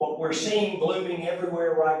 What we're seeing blooming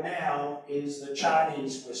everywhere right now is the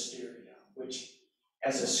Chinese wisteria, which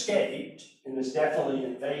has escaped and is definitely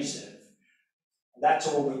invasive. That's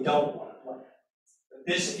what we don't want to plant. But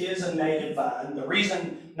this is a native vine. The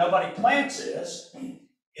reason nobody plants this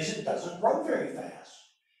is it doesn't grow very fast.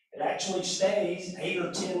 It actually stays 8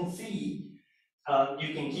 or 10 feet.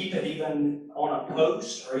 You can keep it even on a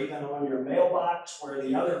post or even on your mailbox, where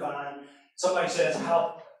the other vine, somebody says,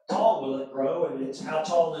 how tall will it grow? And it's how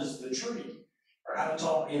tall is the tree? Or how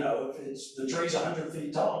tall, if it's the tree's 100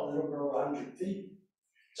 feet tall, it'll grow 100 feet.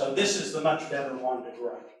 So this is the much better one to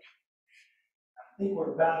grow. I think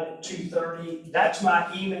we're about at 2:30. That's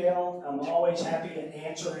my email. I'm always happy to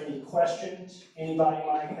answer any questions anybody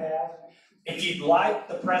might have. If you'd like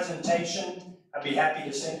the presentation, I'd be happy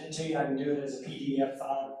to send it to you. I can do it as a PDF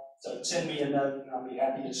file. So send me a note and I'll be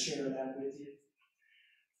happy to share that with you.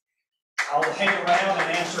 I'll hang around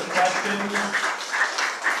and answer questions.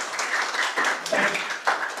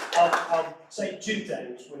 I'll say 2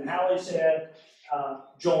 things. When Hallie said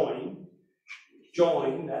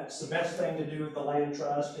join, that's the best thing to do with the land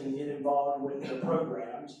trust and get involved with the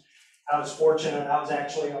programs. I was fortunate, I was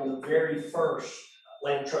actually on the very first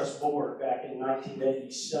land trust board back in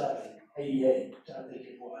 1987, 88, I think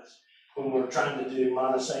it was. when we're trying to do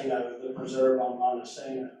Montesano, the preserve on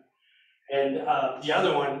Montesano. And the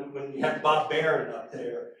other one, when you have Bob Barron up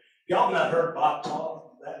there, y'all not heard Bob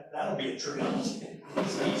talk, that'll be a treat. He's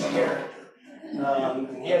a character,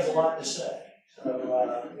 and he has a lot to say. So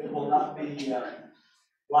it will not be a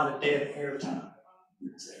lot of dead air time.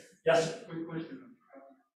 Yes, sir. Quick question.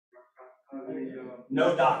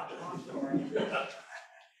 No doctor. I'm sorry.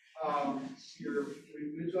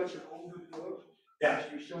 We've got your older book. Yeah.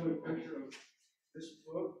 You showed a picture of this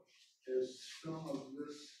book. There's some of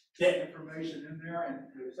this information in there. And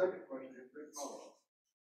the second question is a quick follow-up.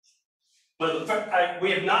 Well,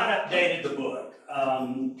 we have not updated the book.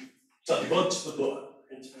 So the book's the book.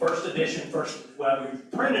 It's first edition, well,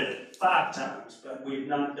 we've printed it 5 times, but we've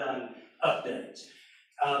not done updates.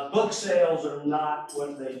 Book sales are not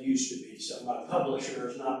what they used to be, so my publisher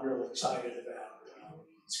is not real excited about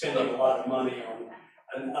spending a lot of money on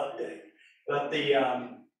an update. But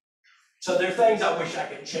so there are things I wish I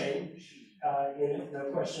could change in it,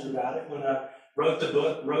 no question about it. When I wrote the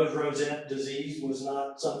book, rose rosette disease was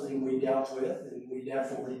not something we dealt with, and we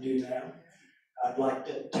definitely do now. I'd like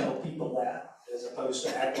to tell people that, as opposed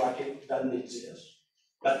to act like it doesn't exist.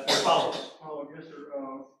 But follow. Oh, yes, sir.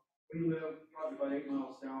 We live probably about 8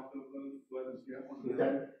 miles south of Blevin.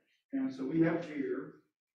 Okay. And so we have deer.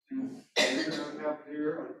 And you're gonna have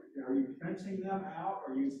deer. Are you fencing them out? How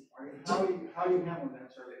are you handling that,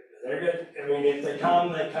 sir? They're good. I mean, if they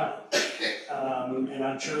come, they come. And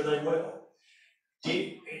I'm sure they will.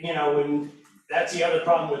 You know, when that's the other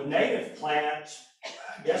problem with native plants,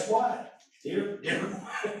 guess what? Deer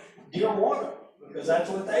want them, because that's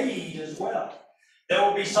what they eat as well. There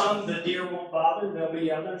will be some the deer won't bother, there'll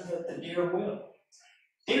be others that the deer will.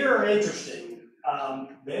 Deer are interesting.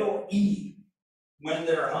 They'll eat when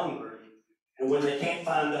they're hungry and when they can't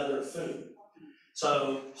find other food.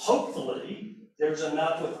 So hopefully there's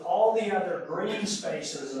enough with all the other green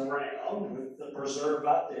spaces around with the preserve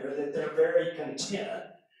up there that they're very content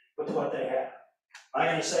with what they have. I'm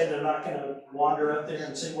going to say they're not going to wander up there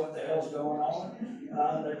and see what the hell's going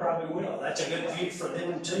on. They probably will. That's a good view for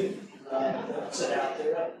them too. They'll sit out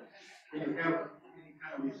there. Do you have any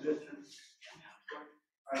kind of resistance?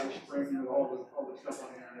 I was bringing all the stuff on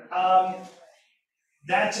the internet.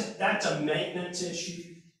 That's a maintenance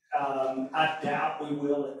issue. I doubt we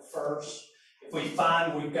will at first. If we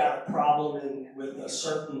find we've got a problem with a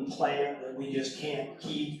certain plant that we just can't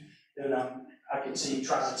keep, then I can see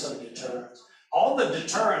trying some deterrents. All the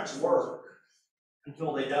deterrents work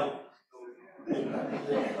until they don't.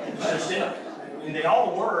 It's just it. I mean, they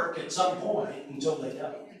all work at some point until they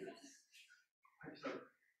don't.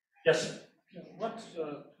 Yes, sir. How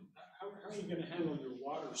are you going to handle your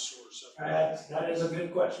water source? That is a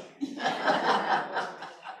good question.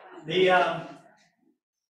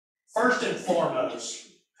 First and foremost,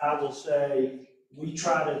 I will say we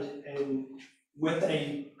try to, and with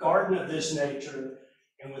a garden of this nature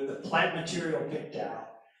and with the plant material picked out,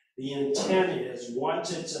 the intent is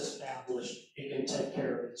once it's established, it can take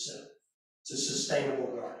care of itself. It's a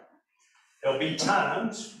sustainable garden. There'll be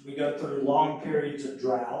times we go through long periods of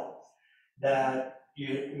drought that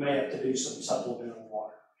you may have to do some supplemental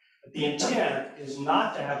water. But the intent is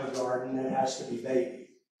not to have a garden that has to be babied.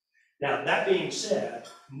 Now, that being said,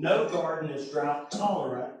 no garden is drought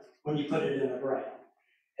tolerant when you put it in the ground.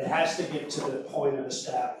 It has to get to the point of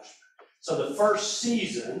establishment. So the first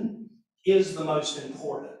season is the most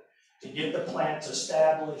important, to get the plants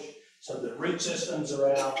established so the root systems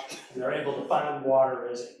are out and they're able to find water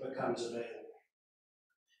as it becomes available.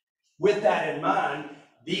 With that in mind,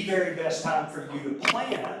 the very best time for you to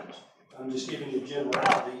plant, I'm just giving you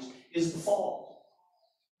generalities, is the fall.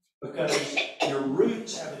 Because your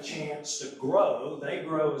roots have a chance to grow. They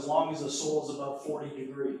grow as long as the soil's above 40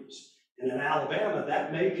 degrees. And in Alabama,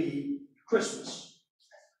 that may be Christmas.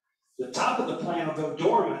 The top of the plant will go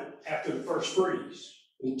dormant after the first freeze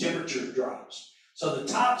when temperature drops. So the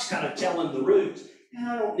top's kind of telling the roots,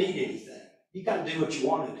 I don't need anything. You got to do what you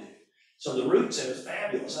want to do. So the root says,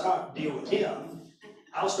 fabulous, I don't have to deal with him.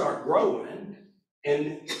 I'll start growing.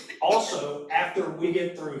 And also, after we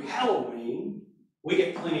get through Halloween, we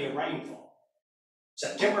get plenty of rainfall.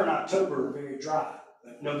 September and October are very dry,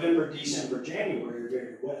 but November, December, January are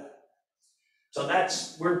very wet. So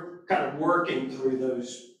we're kind of working through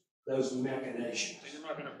those machinations. And you're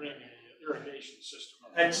not going to bring an irrigation system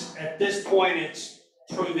up. At this point, it's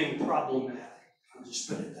proving problematic. I'll just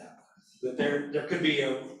put it that way. But there could be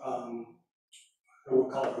we'll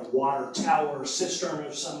call it a water tower, cistern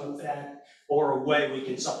of some effect, or a way we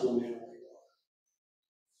can supplement it.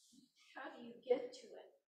 How do you get to it?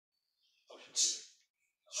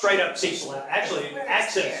 Straight up Cecil. Actually,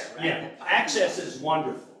 access is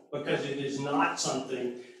wonderful. because it is not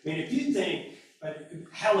something, I mean, if you think,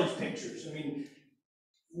 Hallie's pictures, I mean,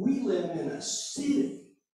 we live in a city,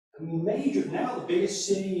 a major, now the biggest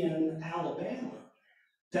city in Alabama,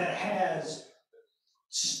 that has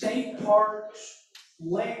state parks,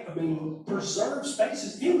 lake, I mean, preserved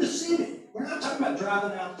spaces in the city. We're not talking about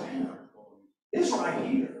driving out of town. It's right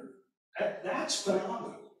here. That's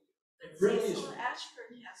phenomenal. It really is. Cecil Ashford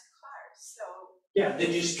has cars, so. Yeah, they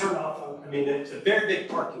just turn off on, I mean, it's a very big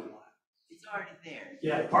parking lot. It's already there.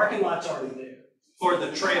 Yeah, the parking lot's already there for the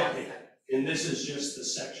trailhead, and this is just the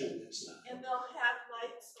section that's not. And they'll have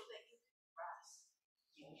lights so that you can cross.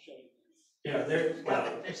 Yeah, there, well,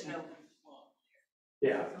 There's no wall.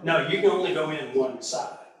 yeah, no, you can only go in one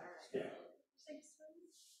side. Yeah.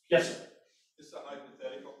 Yes, sir. Just a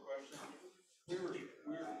hypothetical question. We were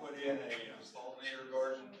put in a pollinator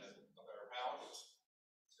garden at our house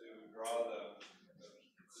to draw the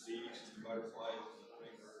bees and butterflies and the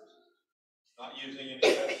hummingbirds, not using any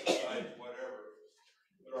pesticides, whatever.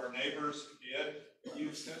 But our neighbors did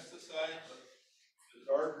use pesticides. Does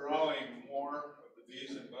our drawing more of the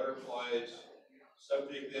bees and butterflies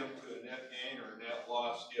subject them to a net gain or net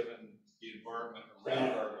loss given the environment around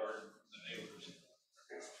our garden from the neighbors?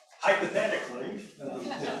 Hypothetically,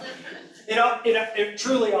 it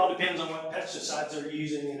truly all depends on what pesticides they're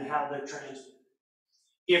using and how they're transmitted.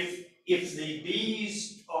 If the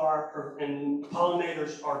bees and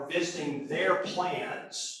pollinators are visiting their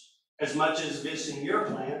plants as much as visiting your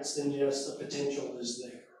plants, then yes, the potential is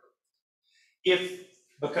there.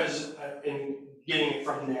 Because in getting it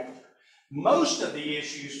from nectar, most of the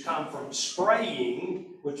issues come from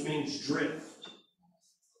spraying, which means drift.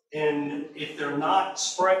 And if they're not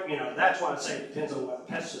spraying, that's why I say it depends on what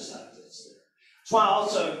pesticides it's there. That's why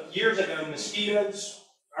also, years ago,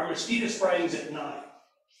 our mosquito spraying's at night.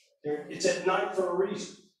 It's at night for a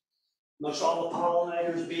reason. Most all the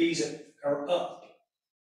pollinators, bees are up.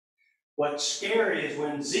 What's scary is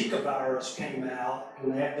when Zika virus came out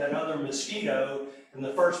and they had that other mosquito, and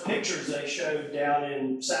the first pictures they showed down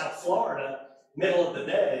in South Florida, middle of the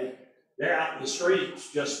day, they're out in the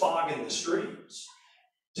streets, just fogging the streets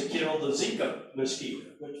to kill the Zika mosquito,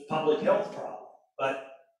 which is a public health problem. But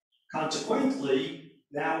consequently,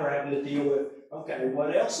 now we're having to deal with, okay,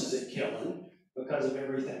 what else is it killing because of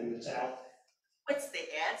everything that's out there? What's the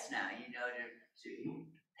ads now, to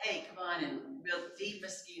hey, come on and real deep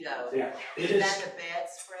mosquito. Yeah, Is that a bad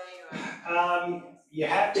spray or? You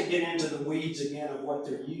have to get into the weeds again of what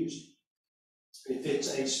they're using.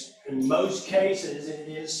 If in most cases, it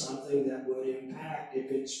is something that would impact if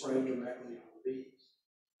it's sprayed directly on the bees.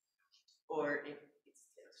 Or if it's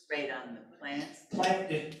sprayed on the plants?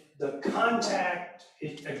 The contact,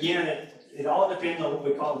 it all depends on what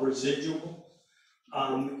we call residual.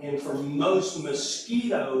 And for most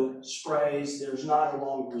mosquito sprays, there's not a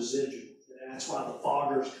long residual. That's why the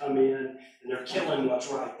foggers come in and they're killing what's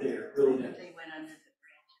right there. Really, They went under the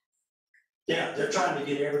branches. yeah, they're trying to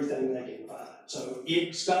get everything they can find. So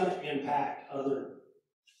it's going to impact other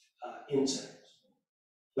insects.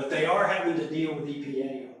 But they are having to deal with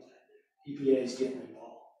EPA on that. EPA is getting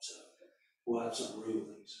involved, so we'll have some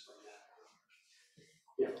rulings from that.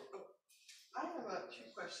 Yeah. I have two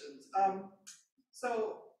questions.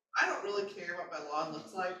 So I don't really care what my lawn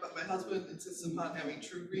looks like, but my husband insists upon having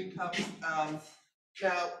True Green come. Now,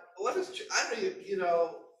 what is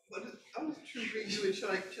what is True Green doing?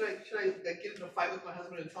 Should I get in a fight with my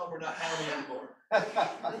husband and tell him we're not having anymore?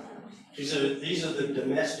 These are the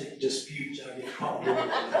domestic disputes I get called in.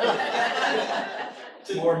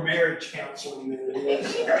 More marriage counseling than it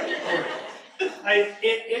is.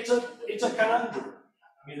 It's a conundrum.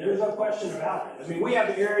 I mean, there's no question about it. I mean, we have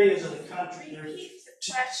areas of the country.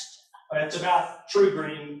 It's about True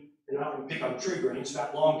Green, and I don't pick on True Green. It's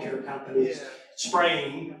about lawn care companies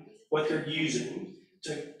spraying what they're using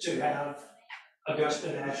to have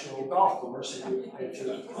Augusta National Golf Course at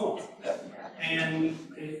your home, and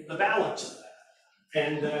the balance of that.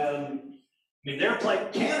 And I mean,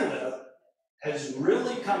 Canada has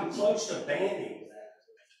really come close to banning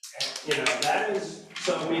that. That is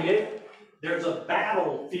so. I mean, there's a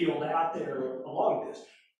battlefield out there along this.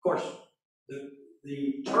 Of course,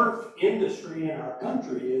 the turf industry in our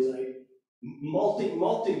country is a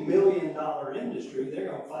multi-million-dollar industry. They're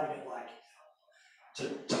going to fight it like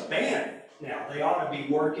to ban it. Now, they ought to be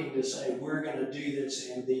working to say, we're going to do this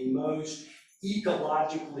in the most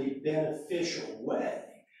ecologically beneficial way.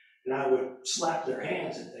 And I would slap their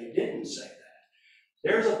hands if they didn't say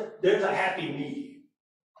that. There's a happy medium,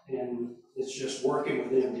 and it's just working with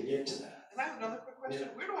them to get to that. And I have another quick question.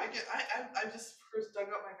 Yeah. Where do I get, I just first dug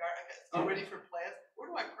up my garden, it's all ready for plants. Where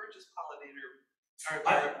do I purchase pollinator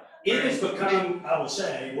It has become, I will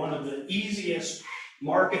say, one of the easiest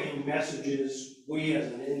marketing messages we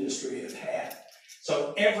as an industry have had.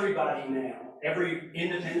 So everybody now, every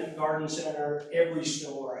independent garden center, every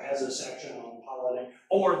store has a section on pollinator,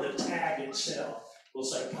 or the tag itself will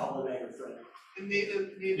say pollinator friendly. And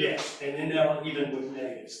native. Yes, and then they'll even with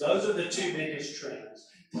natives. Those are the two biggest trends.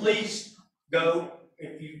 Please go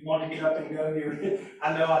if you want to get up and go here.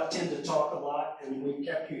 I know I tend to talk a lot and we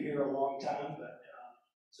kept you here a long time, but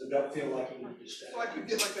so don't feel like you need to stay. So I could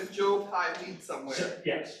get like a Joe pie lead somewhere. So,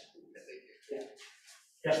 yes. Yeah.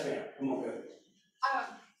 Yes, ma'am. I'm gonna go.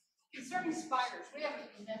 Concerning spiders, we haven't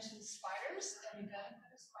mentioned spiders. Have you done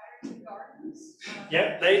spiders in gardens?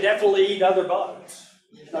 Yep, they definitely eat other bugs.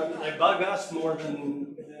 They bug us more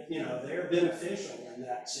than, they're beneficial in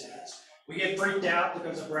that sense. We get freaked out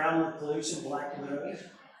because of brown recluse and black widow.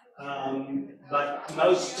 But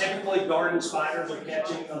most typically garden spiders are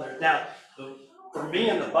catching other. Now, for me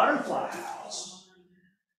in the butterfly house,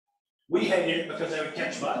 we hated it because they would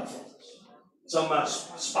catch butterflies. So my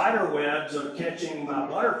spider webs are catching my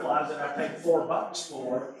butterflies that I paid $4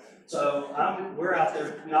 for. So we're out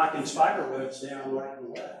there knocking spider webs down right and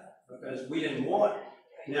left because we didn't want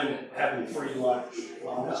them having free lunch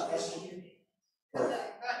on us. But in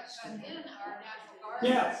our natural gardens,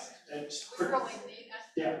 Yeah, we really need that.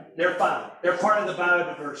 yeah, they're fine. They're part of the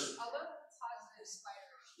biodiversity. A little positive spider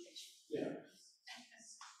education. Yeah.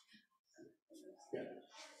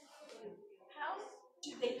 How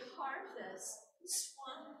do they harvest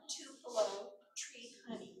swamp tupelo tree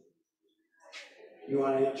honey? You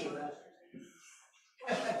want to answer that?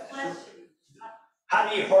 How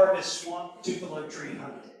do you harvest swamp tupelo tree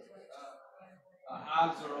honey?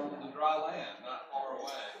 Hives are on the dry land, not far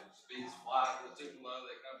away. Bees fly to the tupelo,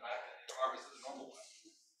 they come back and harvest it the normal way.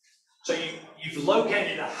 So you've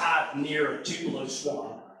located a hive near a tupelo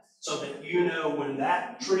swamp so that you know when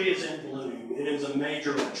that tree is in bloom, it is a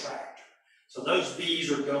major attractor. So those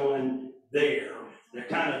bees are going there. They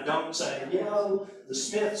kind of don't say, the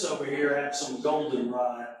Smiths over here have some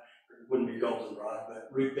goldenrod, it wouldn't be goldenrod, but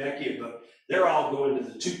rudbeckia, but they're all going to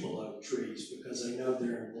the tupelo trees because they know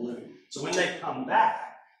they're in bloom. So when they come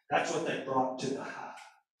back, that's what they brought to the hive.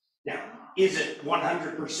 Now, is it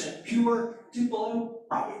 100% pure tupelo?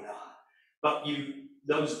 Probably not. But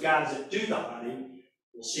those guys that do the honey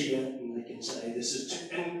will see it and they can say this is,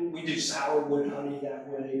 and we do sourwood honey that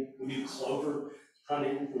way. We do clover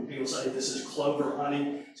honey. When people say this is clover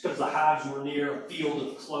honey, it's because the hives were near a field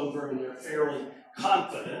of clover and they're fairly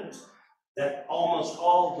confident that almost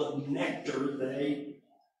all the nectar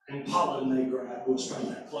and pollen they grab was from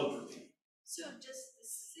that clover field. So does the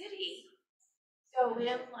city go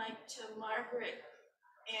in like to Margaret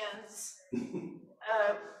Ann's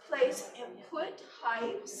place and put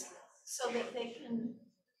hives so that they can?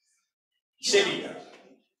 City does.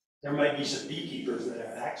 There may be some beekeepers that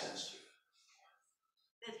have access to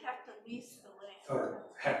it. They'd have to lease the land. Or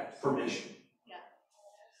have permission. Yeah.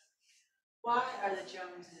 Why are the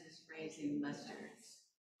Joneses raising mustards?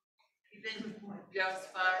 You've been to Joe's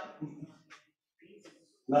farm?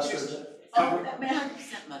 Mustard. Oh, I mean,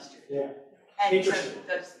 100% mustard. Yeah. And Interesting.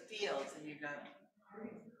 those fields, and you go,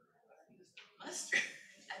 mustard.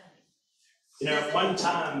 At one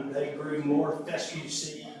time, they grew more fescue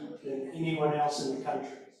seed than anyone else in the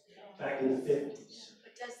country back in the 50s.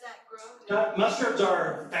 But does that grow? Mustards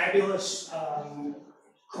are a fabulous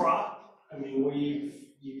crop. I mean,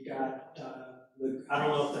 you've got, I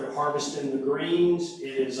don't know if they're harvesting the greens.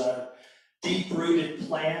 It is a deep-rooted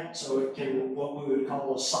plant, so it can, what we would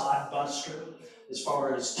call a sod buster, as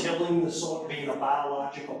far as tilling the soil, being a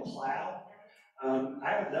biological plow. I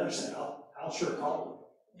haven't noticed that. I'll sure call them,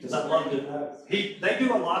 because I'd love to know. They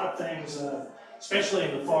do a lot of things, especially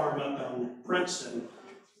in the farm up on Princeton,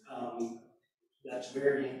 that's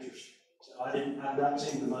very interesting. So I've not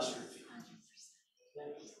seen the mustard field.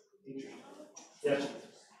 Interesting. Yes?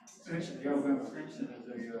 Mentioned the Alabama Crimson as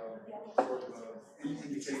a sort of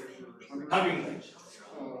indicator for Hummingbirds.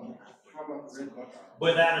 How about the red buckeye?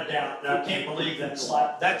 Without a doubt. Now, I can't believe that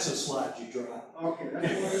slide. That's a slide you draw. Okay,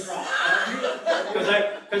 that's what it's wrong.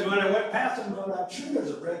 Because when I went past them, I'm sure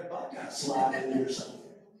there's a red buckeye slide in there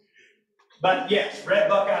somewhere. But yes, red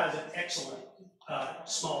buckeye is an excellent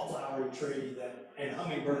small flowering tree and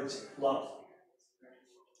hummingbirds love them.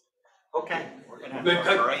 Okay, we're gonna have Good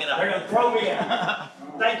to bring it up. They're gonna throw me out.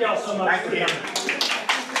 Thank y'all so much for coming.